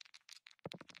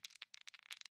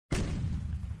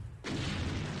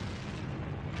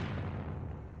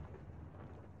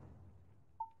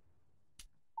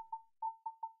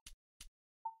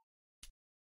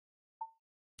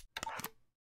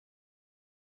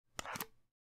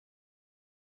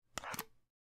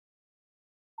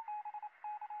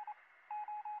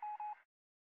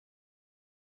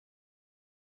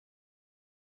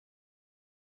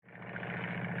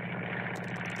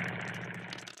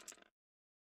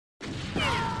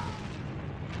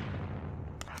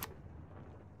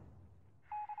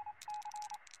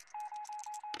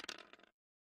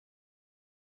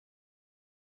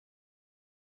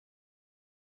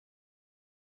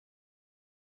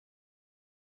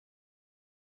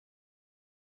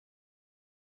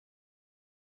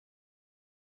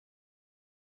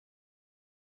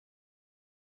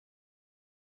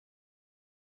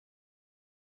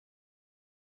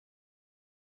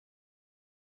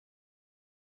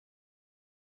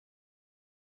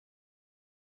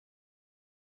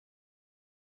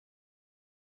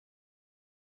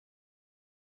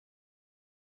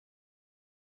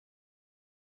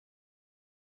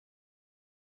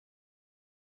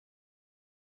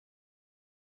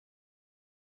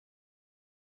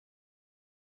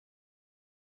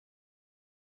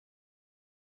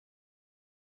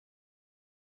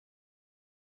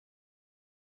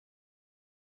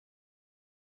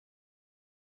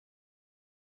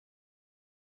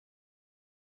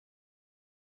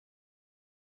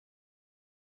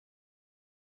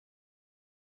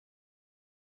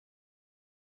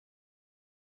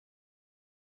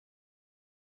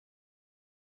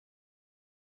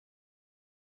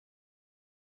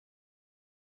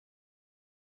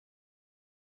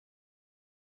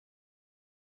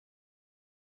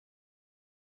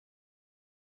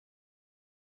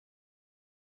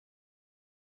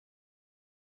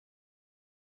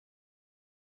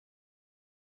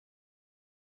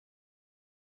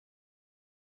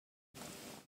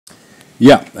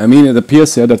 Yeah, I mean, it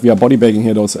appears here that we are bodybagging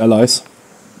here those allies.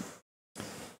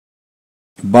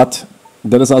 But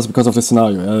that is also because of the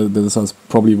scenario. That is also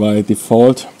probably by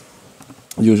default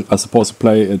you are supposed to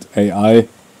play it AI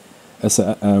as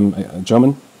a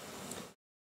German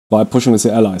by pushing with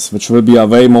the allies, which will be a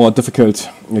way more difficult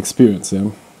experience.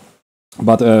 Yeah,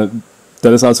 but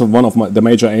that is also one of the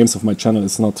major aims of my channel.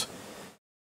 Is not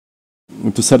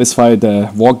to satisfy the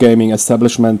wargaming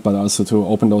establishment, but also to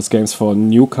open those games for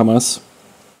newcomers.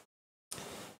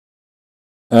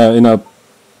 In a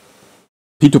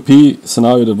P2P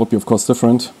scenario, that would be of course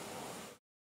different.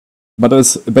 But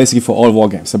it's basically for all war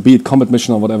games. So be it combat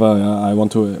mission or whatever, I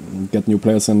want to get new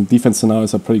players in. Defense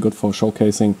scenarios are pretty good for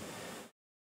showcasing.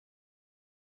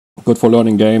 Good for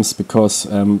learning games, because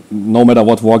no matter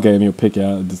what war game you pick,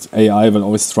 this AI will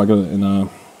always struggle in an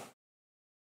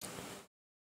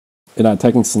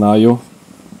attacking scenario.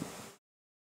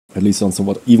 At least on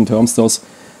somewhat even terms, those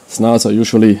scenarios are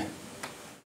usually...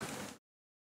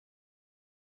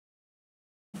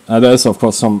 there's of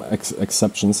course some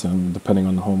exceptions, depending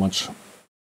on how much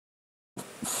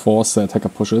force the attacker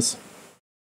pushes.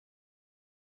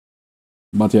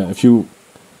 But yeah, if you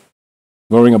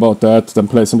worrying about that, then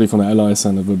play simply from the allies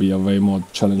and it will be a way more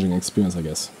challenging experience, I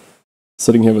guess.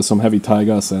 Sitting here with some heavy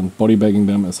tigers and bodybagging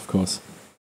them is of course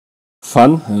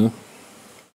fun.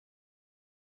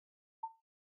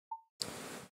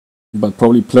 But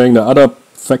probably playing the other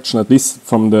faction, at least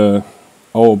from the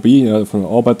OOB, from the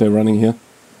orbit they're running here,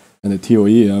 and the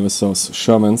TOE with those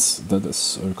Shermans, that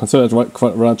is considered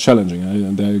quite rather challenging.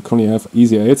 And they currently have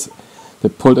easy 8s. They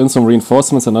pulled in some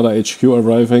reinforcements, another HQ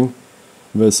arriving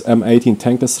with M18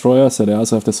 tank destroyers, so they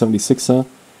also have the 76er.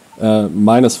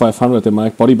 Minus 500, they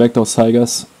might body back those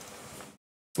Tigers,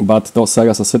 but those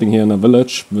Tigers are sitting here in a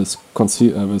village with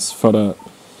further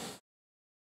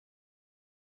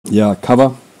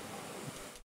cover.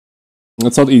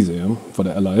 It's not easy for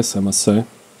the allies, I must say,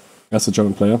 as a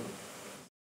German player.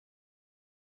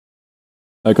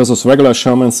 Because those regular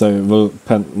Shermans, they will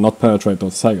not penetrate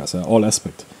those Tigers, all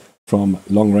aspect. From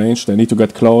long range, they need to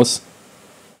get close.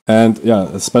 And yeah,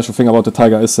 a special thing about the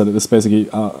Tiger is that it is basically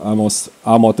almost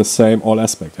armored the same all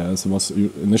aspect, as it was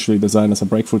initially designed as a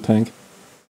breakthrough tank.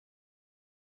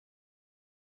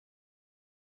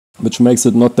 Which makes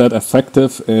it not that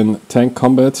effective in tank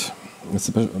combat,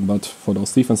 but for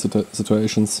those defense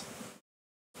situations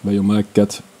where you might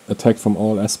get attacked from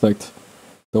all aspect,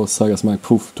 those Tigers might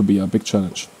prove to be a big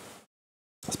challenge.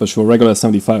 Especially for regular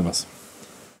 75ers.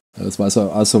 That's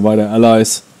also why the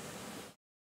allies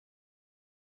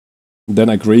then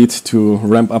agreed to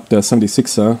ramp up their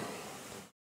 76er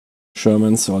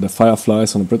Shermans, or the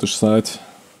Fireflies on the British side.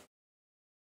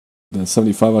 The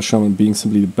 75er Sherman being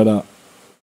simply the better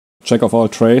jack of all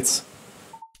trades.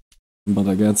 But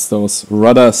against those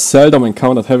rather seldom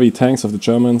encountered heavy tanks of the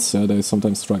Germans, they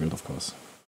sometimes struggled, of course.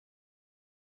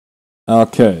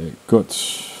 Okay, good.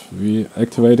 We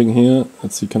activating here.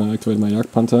 Let's see, can I activate my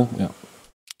Jagdpanther? Yeah.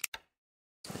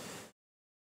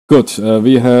 Good,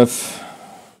 we have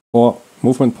 4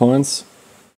 movement points.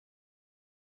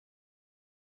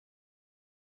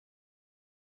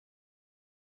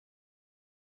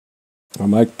 I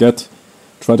might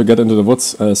try to get into the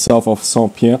woods south of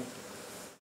Saint-Pierre.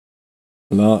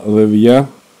 La Rivière.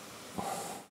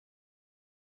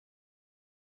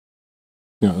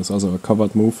 Yeah, it's also a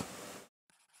covered move.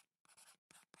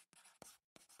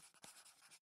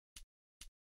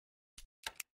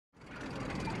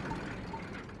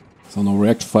 So no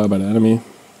reaction fire by the enemy.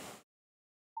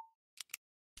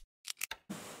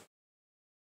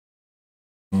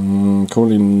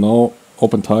 Currently no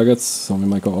open targets, so we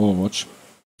might go Overwatch.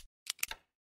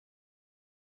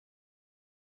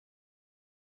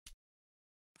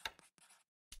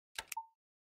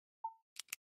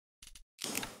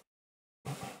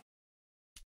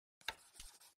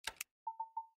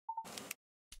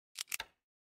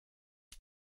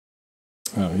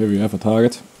 Here we have a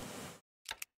target.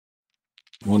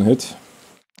 1 hit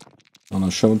on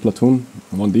a Sherman platoon,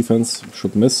 1 defense,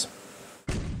 should miss.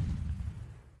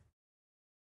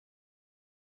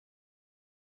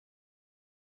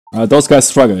 Those guys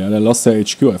struggle, yeah, they lost their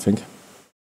HQ, I think.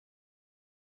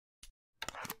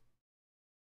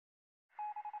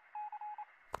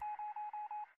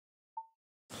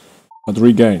 But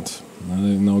regained. They're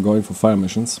now going for fire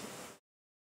missions.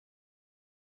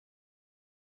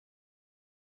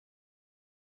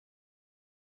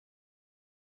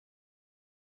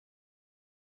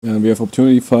 And we have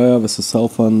opportunity fire with the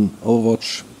Southern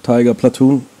Overwatch Tiger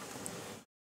platoon.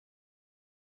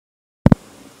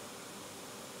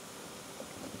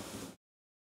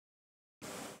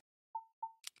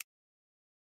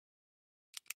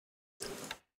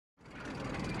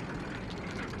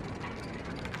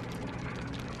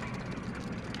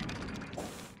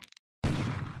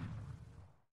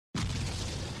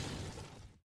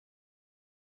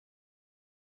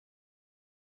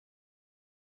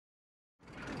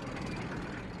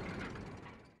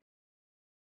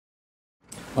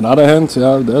 On the other hand,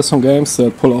 yeah, there are some games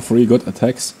that pull off really good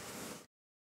attacks.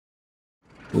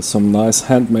 There's some nice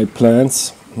handmade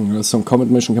plans. There's some combat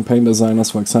mission campaign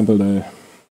designers, for example, they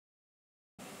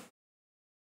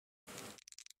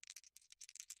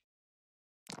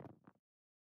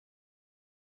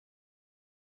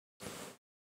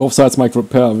both sides might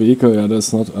repair a vehicle. Yeah,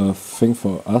 that's not a thing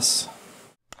for us.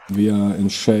 We are in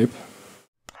shape.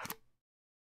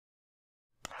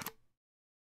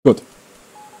 Good.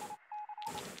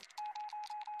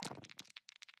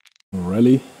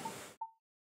 Rally.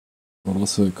 What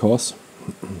was the cause?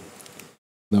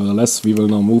 Nevertheless, we will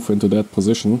now move into that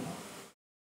position.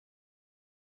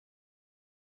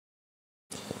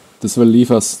 This will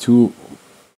leave us 2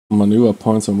 maneuver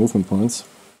points or movement points.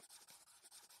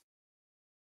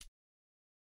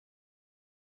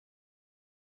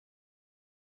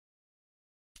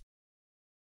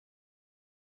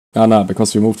 Ah, no,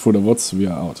 because we moved through the woods, we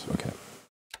are out. Okay.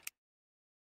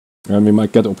 And we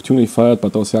might get opportunity fired,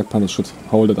 but those Jagdpanthers should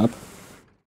hold it up.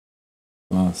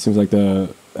 Seems like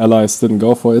the allies didn't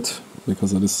go for it,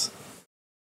 because it is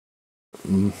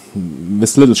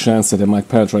With little chance that they might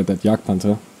penetrate that Jagd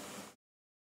Panther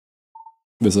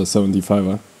with a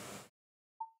 75er.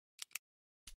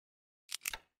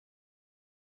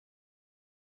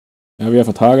 Yeah, we have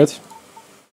a target.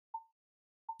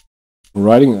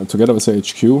 Riding together with the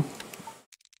HQ.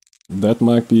 That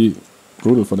might be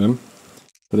brutal for them.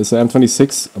 But it's an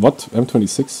M26. What?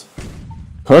 M26?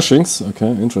 Pershings?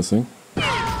 Okay, interesting.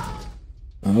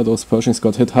 Those Pershings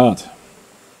got hit hard.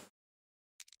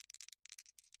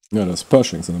 Yeah, there's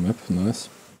Pershings on the map. Nice.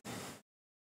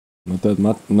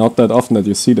 Not that often that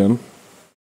you see them.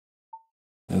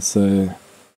 There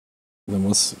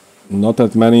was not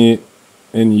that many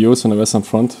in use on the Western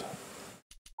Front.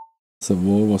 The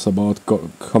war was about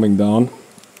coming down.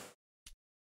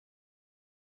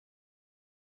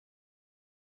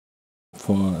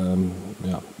 For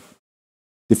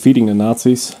defeating the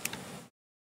Nazis.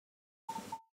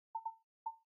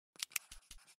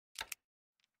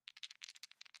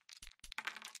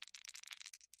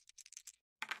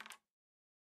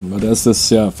 But there's this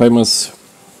famous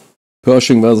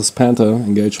Pershing versus Panther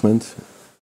engagement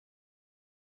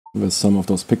with some of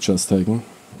those pictures taken,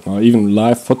 or even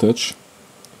live footage.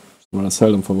 Rather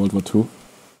seldom for World War II.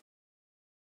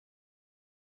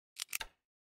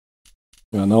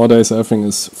 Yeah, nowadays everything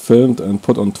is filmed and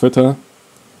put on Twitter.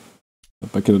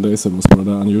 But back in the days it was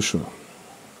rather unusual.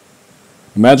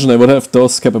 Imagine they would have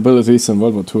those capabilities in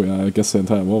World War II. Yeah, I guess the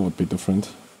entire war would be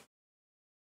different.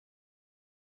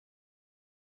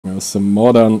 It's a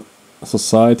modern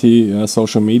society,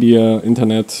 social media,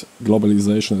 internet,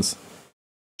 globalization is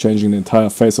changing the entire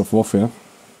face of warfare.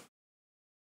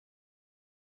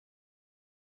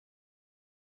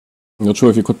 I'm not sure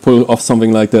if you could pull off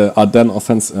something like the Ardennes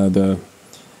offense, the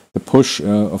push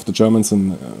of the Germans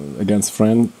against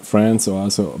France or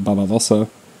also Barbarossa.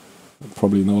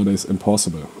 Probably nowadays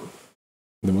impossible.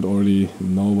 They would already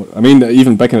know what, I mean,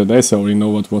 even back in the days they already know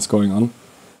what was going on.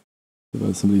 There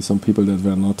were simply some people that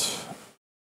were not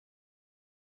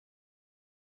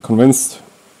convinced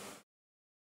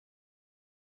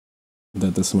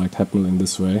that this might happen in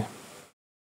this way.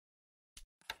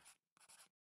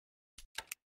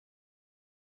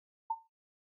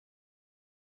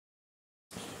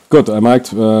 Good, I might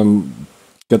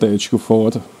get the HQ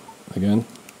forward again.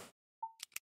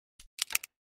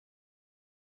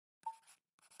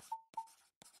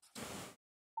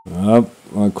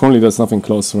 Currently there's nothing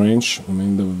close range. I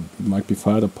mean, they might be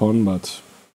fired upon, but...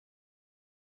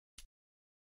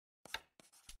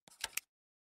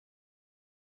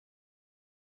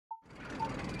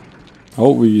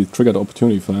 Oh, we triggered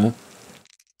opportunity fire.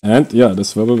 And yeah,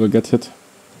 this rebel will get hit.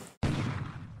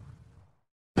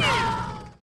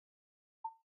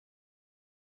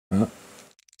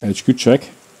 HQ check.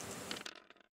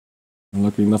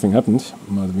 Luckily nothing happened,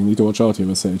 but we need to watch out here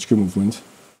with the HQ movement.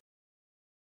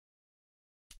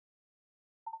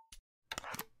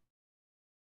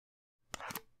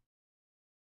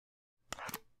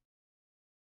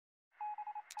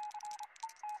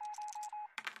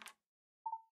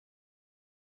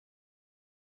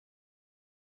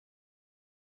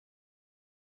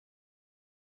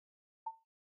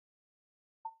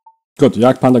 Good,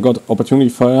 Jagdpanther got opportunity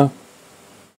fire.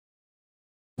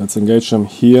 Let's engage them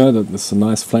here. That is a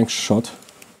nice flank shot.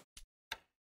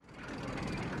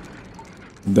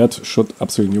 That should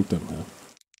absolutely nuke them. Yeah.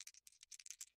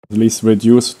 At least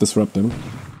reduce, disrupt them.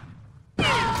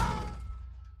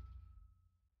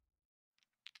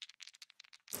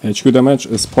 HQ damage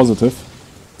is positive.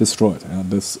 Destroyed. Yeah,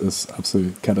 this is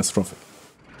absolutely catastrophic.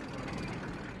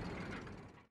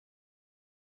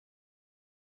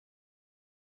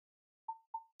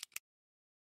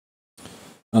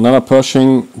 Another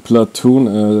Pershing platoon.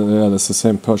 Yeah, that's the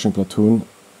same Pershing platoon.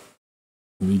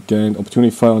 We gained opportunity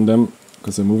fire on them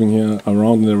because they're moving here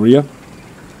around in the rear.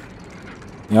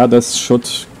 Yeah, this should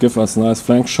give us a nice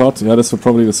flank shot. Yeah, this will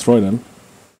probably destroy them.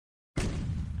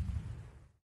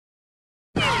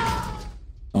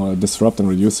 Or disrupt and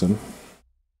reduce them.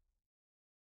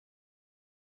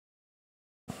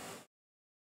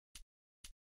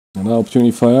 Another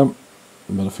opportunity fire.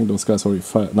 But I think those guys already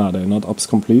fired. Nah, they're not ops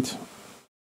complete.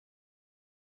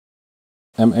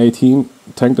 M18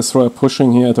 tank destroyer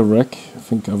pushing here at a wreck. I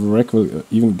think a wreck will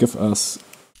even give us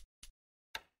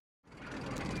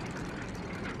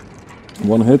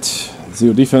one hit.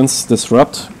 Zero defense,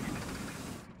 disrupt.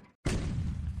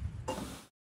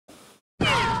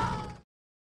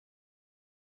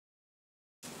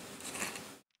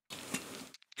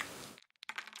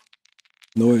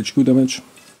 No HQ damage.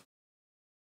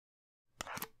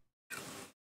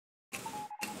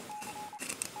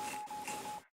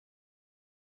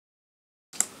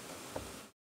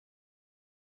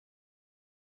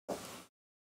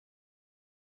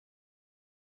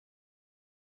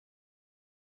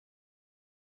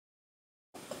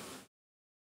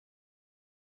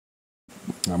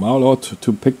 I'm allowed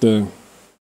to pick the...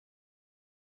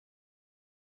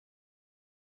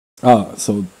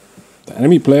 So the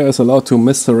enemy player is allowed to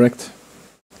misdirect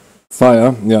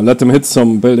fire. Yeah, let them hit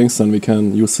some buildings, then we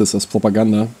can use this as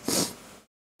propaganda.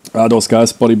 Those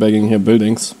guys bodybagging here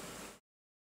buildings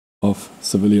of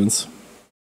civilians.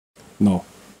 No.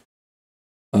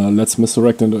 Let's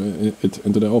misdirect it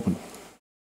into the open.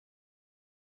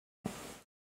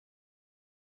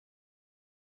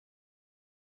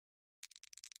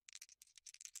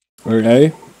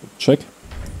 A, check.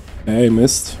 A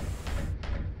missed.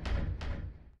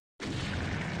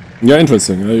 Yeah,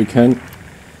 interesting. You can,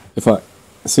 it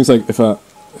seems like if a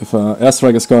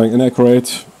airstrike is going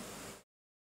inaccurate,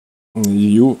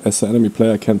 you as the enemy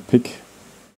player can pick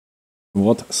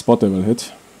what spot they will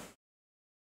hit.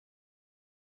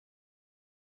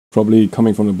 Probably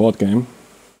coming from the board game.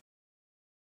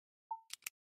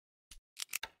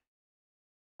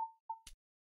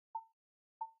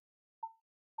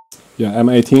 Yeah,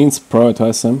 M18s,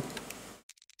 prioritize them.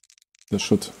 This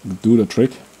should do the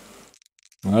trick.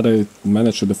 They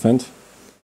managed to defend.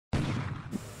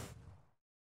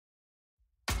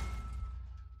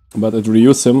 But it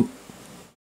reused him.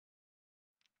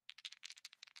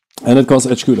 And it caused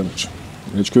HQ damage.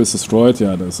 HQ is destroyed.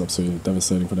 Yeah, that is absolutely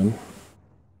devastating for them.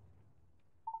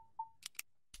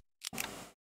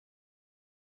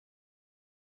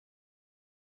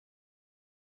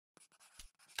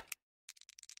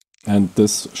 And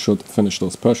this should finish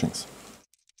those Pershings.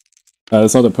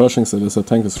 It's not a Pershings, it is a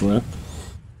tank destroyer.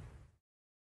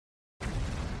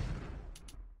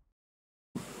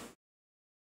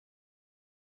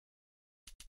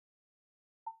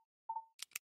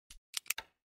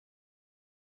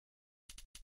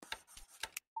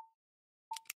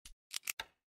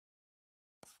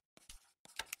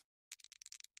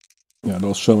 Ja,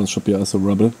 those Shermans should be as a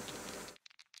rebel.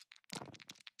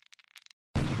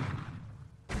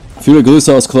 Viele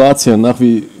Grüße aus Kroatien, nach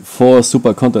wie vor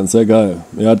super Content, sehr geil.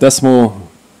 Ja, Desmo,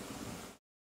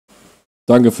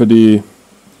 danke für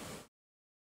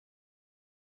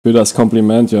das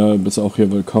Kompliment, ja, bist auch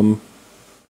hier willkommen.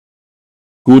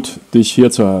 Gut, dich hier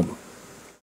zu haben.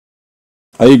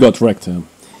 I got wrecked, yeah.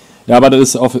 Yeah, but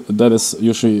that is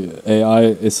usually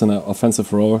AI is in an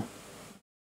offensive role.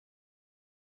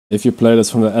 If you play this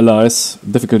from the allies,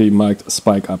 difficulty might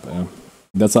spike up.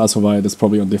 That's also why it is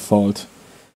probably on default.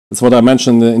 That's what I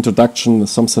mentioned in the introduction.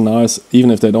 Some scenarios, even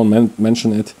if they don't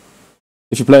mention it,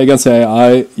 if you play against the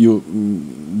AI, you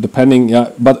depending,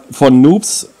 yeah. But for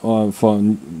noobs or for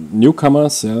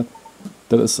newcomers, yeah,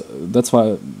 that's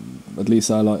why at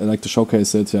least I like to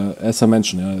showcase it. Yeah, as I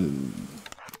mentioned,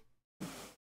 yeah.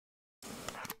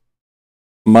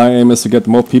 My aim is to get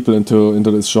more people into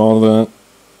this genre.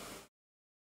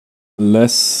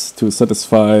 Less to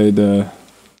satisfy the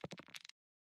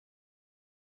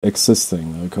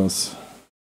existing, because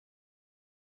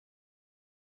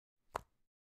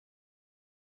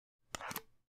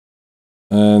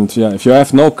and yeah, if you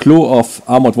have no clue of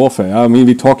armored warfare, I mean,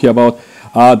 we talk here about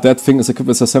that thing is equipped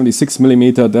with a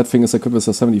 76mm, that thing is equipped with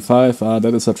a 75,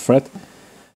 that is a threat.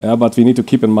 Yeah, but we need to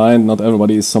keep in mind not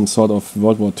everybody is some sort of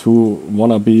World War II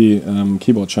wannabe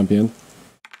keyboard champion.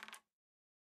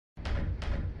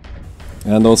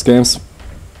 And those games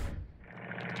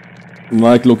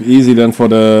might look easy then for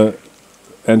the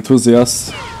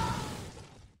enthusiasts.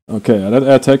 Okay, that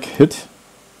air attack hit.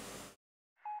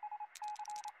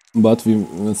 But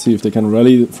let's see if they can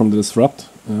rally from the disrupt.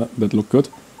 Yeah, that looked good.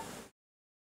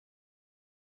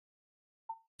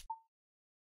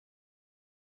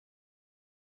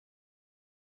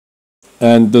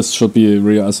 And this should be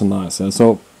really also nice. Yeah.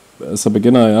 So as a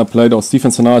beginner, I play those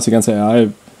defense scenarios against AI,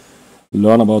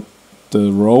 learn about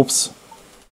the ropes.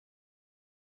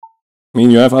 I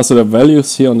mean, you have also the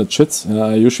values here on the chits.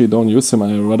 I usually don't use them.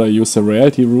 I rather use the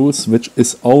reality rules, which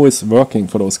is always working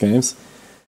for those games,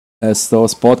 as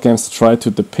those board games try to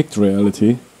depict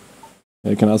reality.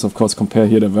 You can also, of course, compare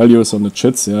here the values on the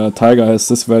chits. Yeah, Tiger has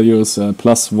this values,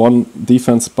 +1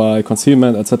 defense by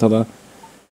concealment, etc.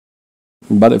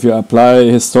 But if you apply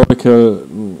historical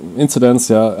incidents,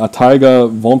 yeah, a Tiger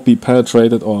won't be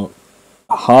penetrated or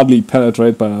hardly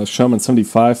penetrated by a Sherman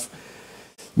 75mm,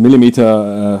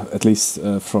 at least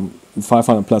from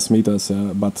 500 plus meters.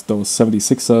 But those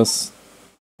 76ers,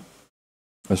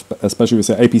 especially with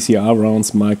the APCR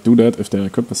rounds, might do that if they're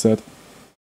equipped with that.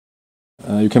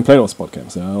 You can play those board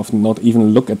games. I often not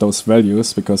even look at those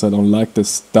values because I don't like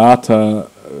this data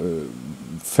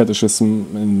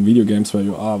fetishism in video games where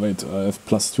you wait, I have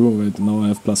 +2, wait, now I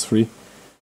have +3.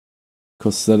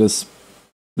 Because that is,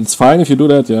 it's fine if you do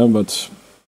that, yeah, but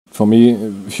for me,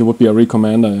 if you would be a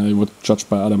recommander, you would judge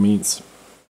by other means.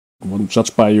 wouldn't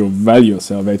judge by your values.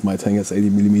 Yeah, wait, my tank has 80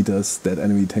 millimeters. That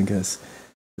enemy tank has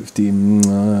 15.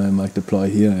 I might deploy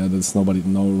here. Yeah, there's no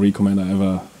recommander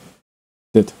ever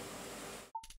did.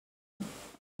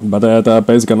 But I had a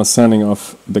basic understanding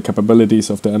of the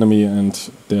capabilities of the enemy and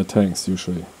their tanks,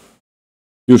 usually.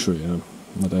 Usually, yeah.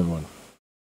 Not everyone.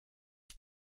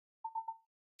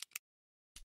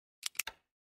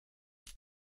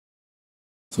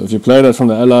 So if you play that from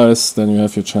the allies, then you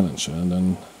have your challenge. And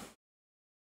then...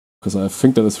 Because I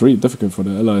think that it's really difficult for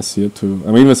the allies here to...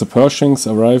 I mean, with the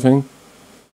Pershings arriving,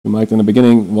 you might in the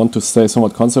beginning want to stay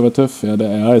somewhat conservative. Yeah, the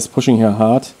AI is pushing here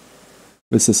hard.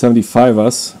 With the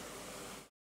 75ers...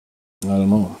 I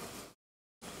don't know.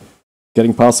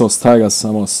 Getting past those Tigers is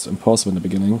almost impossible in the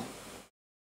beginning.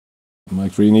 You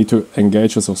might really need to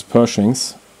engage with those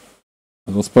Pershings.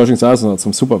 And those Pershings are also not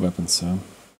some super weapons. Yeah.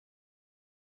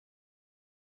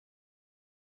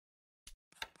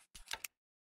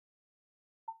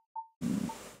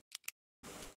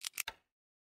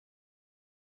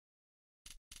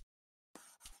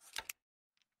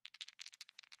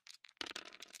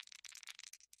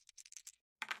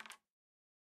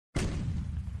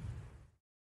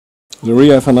 The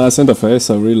rear have a nice interface.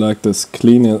 I really like this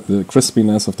the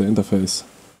crispiness of the interface.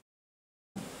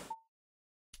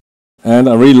 And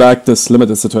I really like this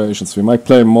limited situations. We might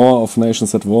play more of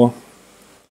Nations at War.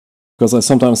 Because I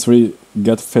sometimes really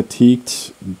get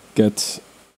fatigued, it's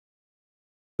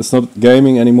not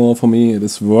gaming anymore for me, it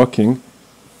is working.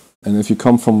 And if you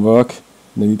come from work,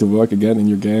 and you need to work again in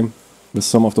your game, with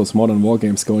some of those modern war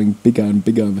games going bigger and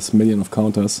bigger with millions of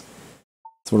counters.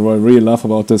 That's what I really love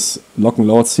about this Lock and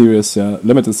Load series, yeah,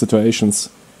 limited situations.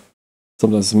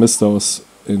 Sometimes I miss those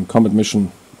in combat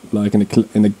mission, like in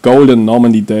the golden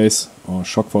Normandy days, or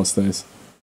Shock Force days.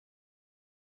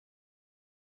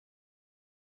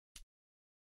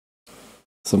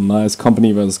 Some nice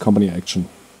company versus company action.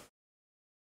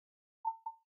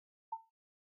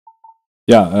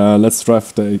 Yeah, let's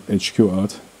drive the HQ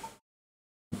out.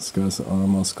 This guy's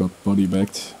almost got body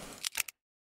bagged.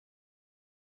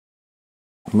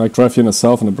 I might drive here in the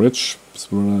south on the bridge. It's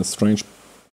rather strange.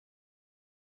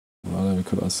 Well, we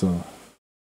could also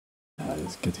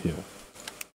let's get here.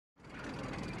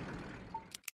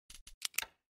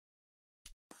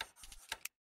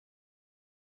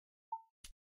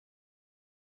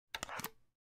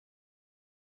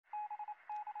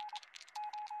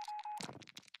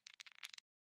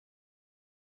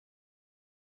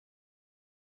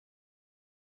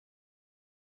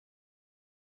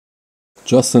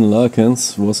 Justin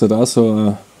Larkins, was it also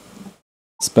a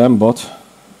spam bot?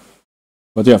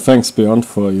 But yeah, thanks Beyond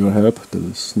for your help, that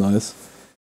is nice.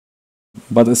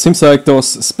 But it seems like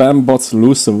those spam bots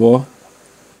lose the war.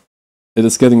 It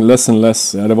is getting less and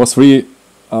less. Yeah, there was 1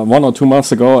 or 2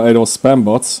 months ago those spam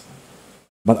bots.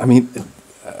 But I mean,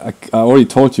 I already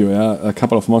told you, yeah, a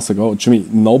couple of months ago, Jimmy,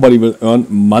 nobody will earn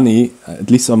money,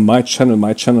 at least on my channel.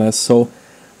 My channel has so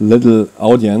little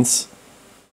audience.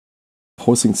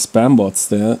 Posting spam bots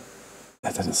there,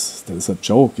 that is a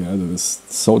joke, yeah, that is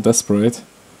so desperate.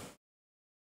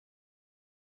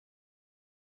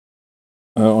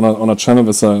 On a channel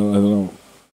with I don't know,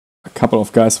 a couple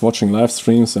of guys watching live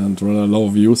streams and rather low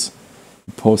views,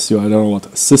 you post your, I don't know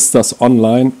what, Sisters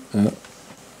Online.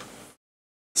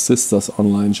 Sisters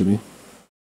Online, Jimmy.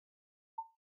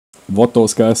 What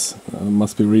those guys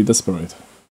must be really desperate.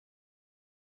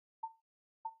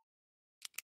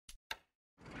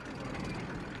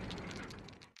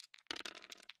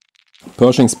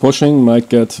 Pershing's pushing, might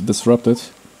get disrupted.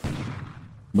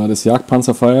 But this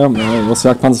Jagdpanzerfire, those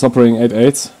Jagdpanzers operating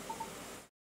 8.8.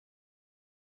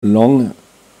 Long.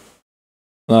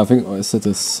 No, I think, is it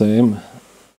the same?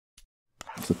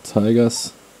 Of the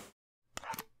Tigers?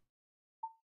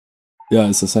 Yeah,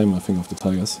 it's the same, I think, of the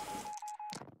Tigers.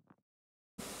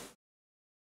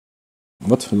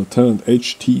 What? Lieutenant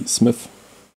H.T. Smith.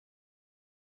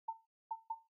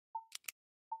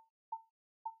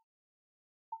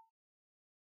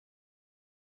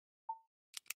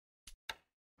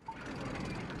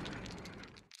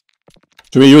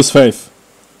 Should we use Faith?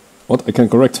 What? I can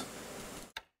correct.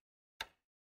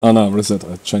 Oh no, reset.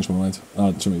 I changed my mind.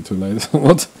 Ah, Jimmy, too late.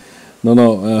 What?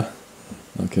 No.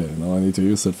 Okay, now I need to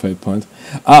use that fate point.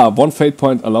 Ah, 1 fate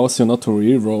point allows you not to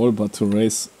re-roll, but to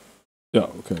raise... Yeah,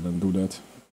 okay, then do that.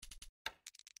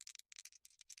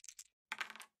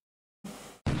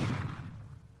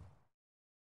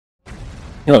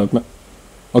 Yeah,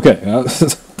 okay, yeah,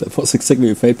 that was exactly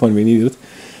the fate point we needed.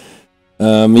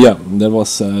 Yeah, that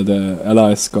was the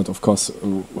allies got, of course,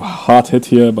 hard hit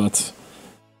here, but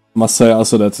must say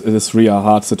also that it is really a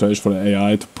hard situation for the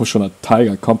AI to push on a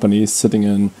Tiger company sitting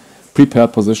in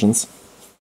prepared positions.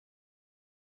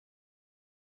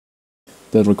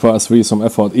 that requires really some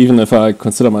effort. Even if I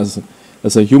consider myself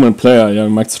as a human player, yeah, I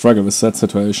might struggle with that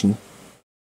situation.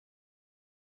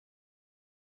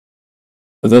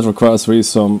 But that requires really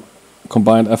some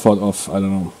combined effort of, I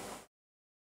don't know,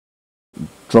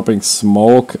 dropping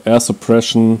smoke, air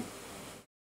suppression,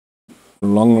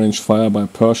 long-range fire by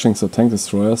Pershings or tank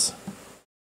destroyers.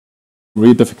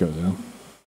 Really difficult, yeah.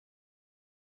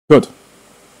 Good.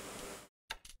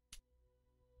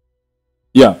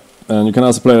 Yeah, and you can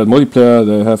also play at multiplayer.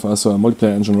 They have also a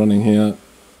multiplayer engine running here,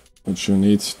 which you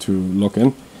need to log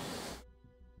in.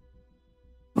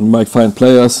 You might find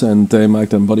players and they might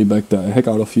then body bag the heck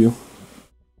out of you.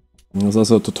 And there's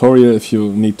also a tutorial if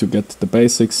you need to get the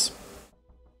basics.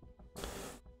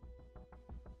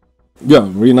 Yeah,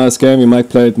 really nice game. We might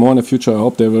play it more in the future. I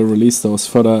hope they will release those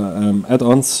further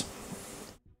add-ons.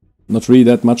 Not really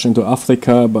that much into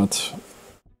Africa, but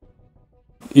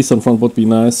Eastern Front would be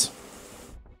nice.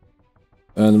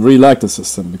 And really like the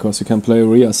system, because you can play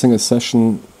really a single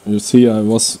session. You see, I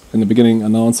was in the beginning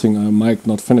announcing I might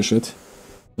not finish it,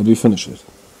 but we finish it.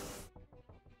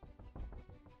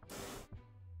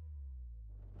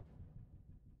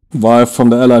 While from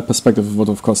the Allied perspective, it would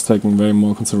of course take way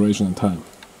more consideration and time.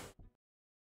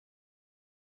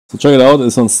 So check it out,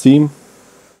 it's on Steam.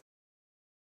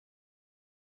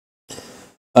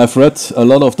 I've read a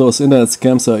lot of those internet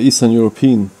scams are Eastern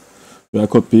European. Yeah,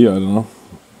 could be, I don't know.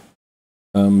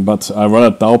 But I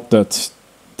rather doubt that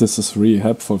this is really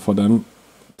helpful for them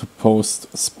to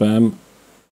post spam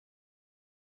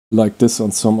like this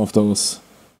on some of those,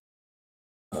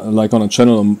 like on a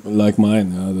channel like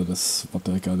mine. Yeah, that is what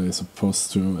the heck are they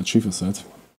supposed to achieve with that?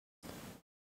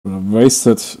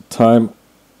 Wasted time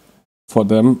for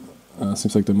them.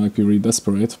 Seems like they might be really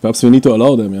desperate. Perhaps we need to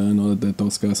allow them, yeah, in order that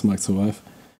those guys might survive.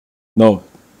 No.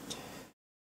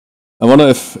 I wonder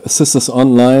if Sisters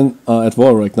Online are at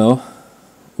war right now.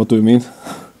 What do you mean?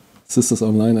 Sisters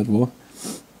Online at war?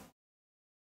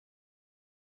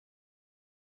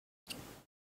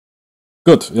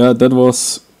 Good, yeah, that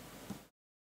was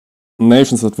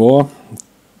Nations at War,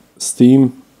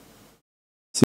 Steam.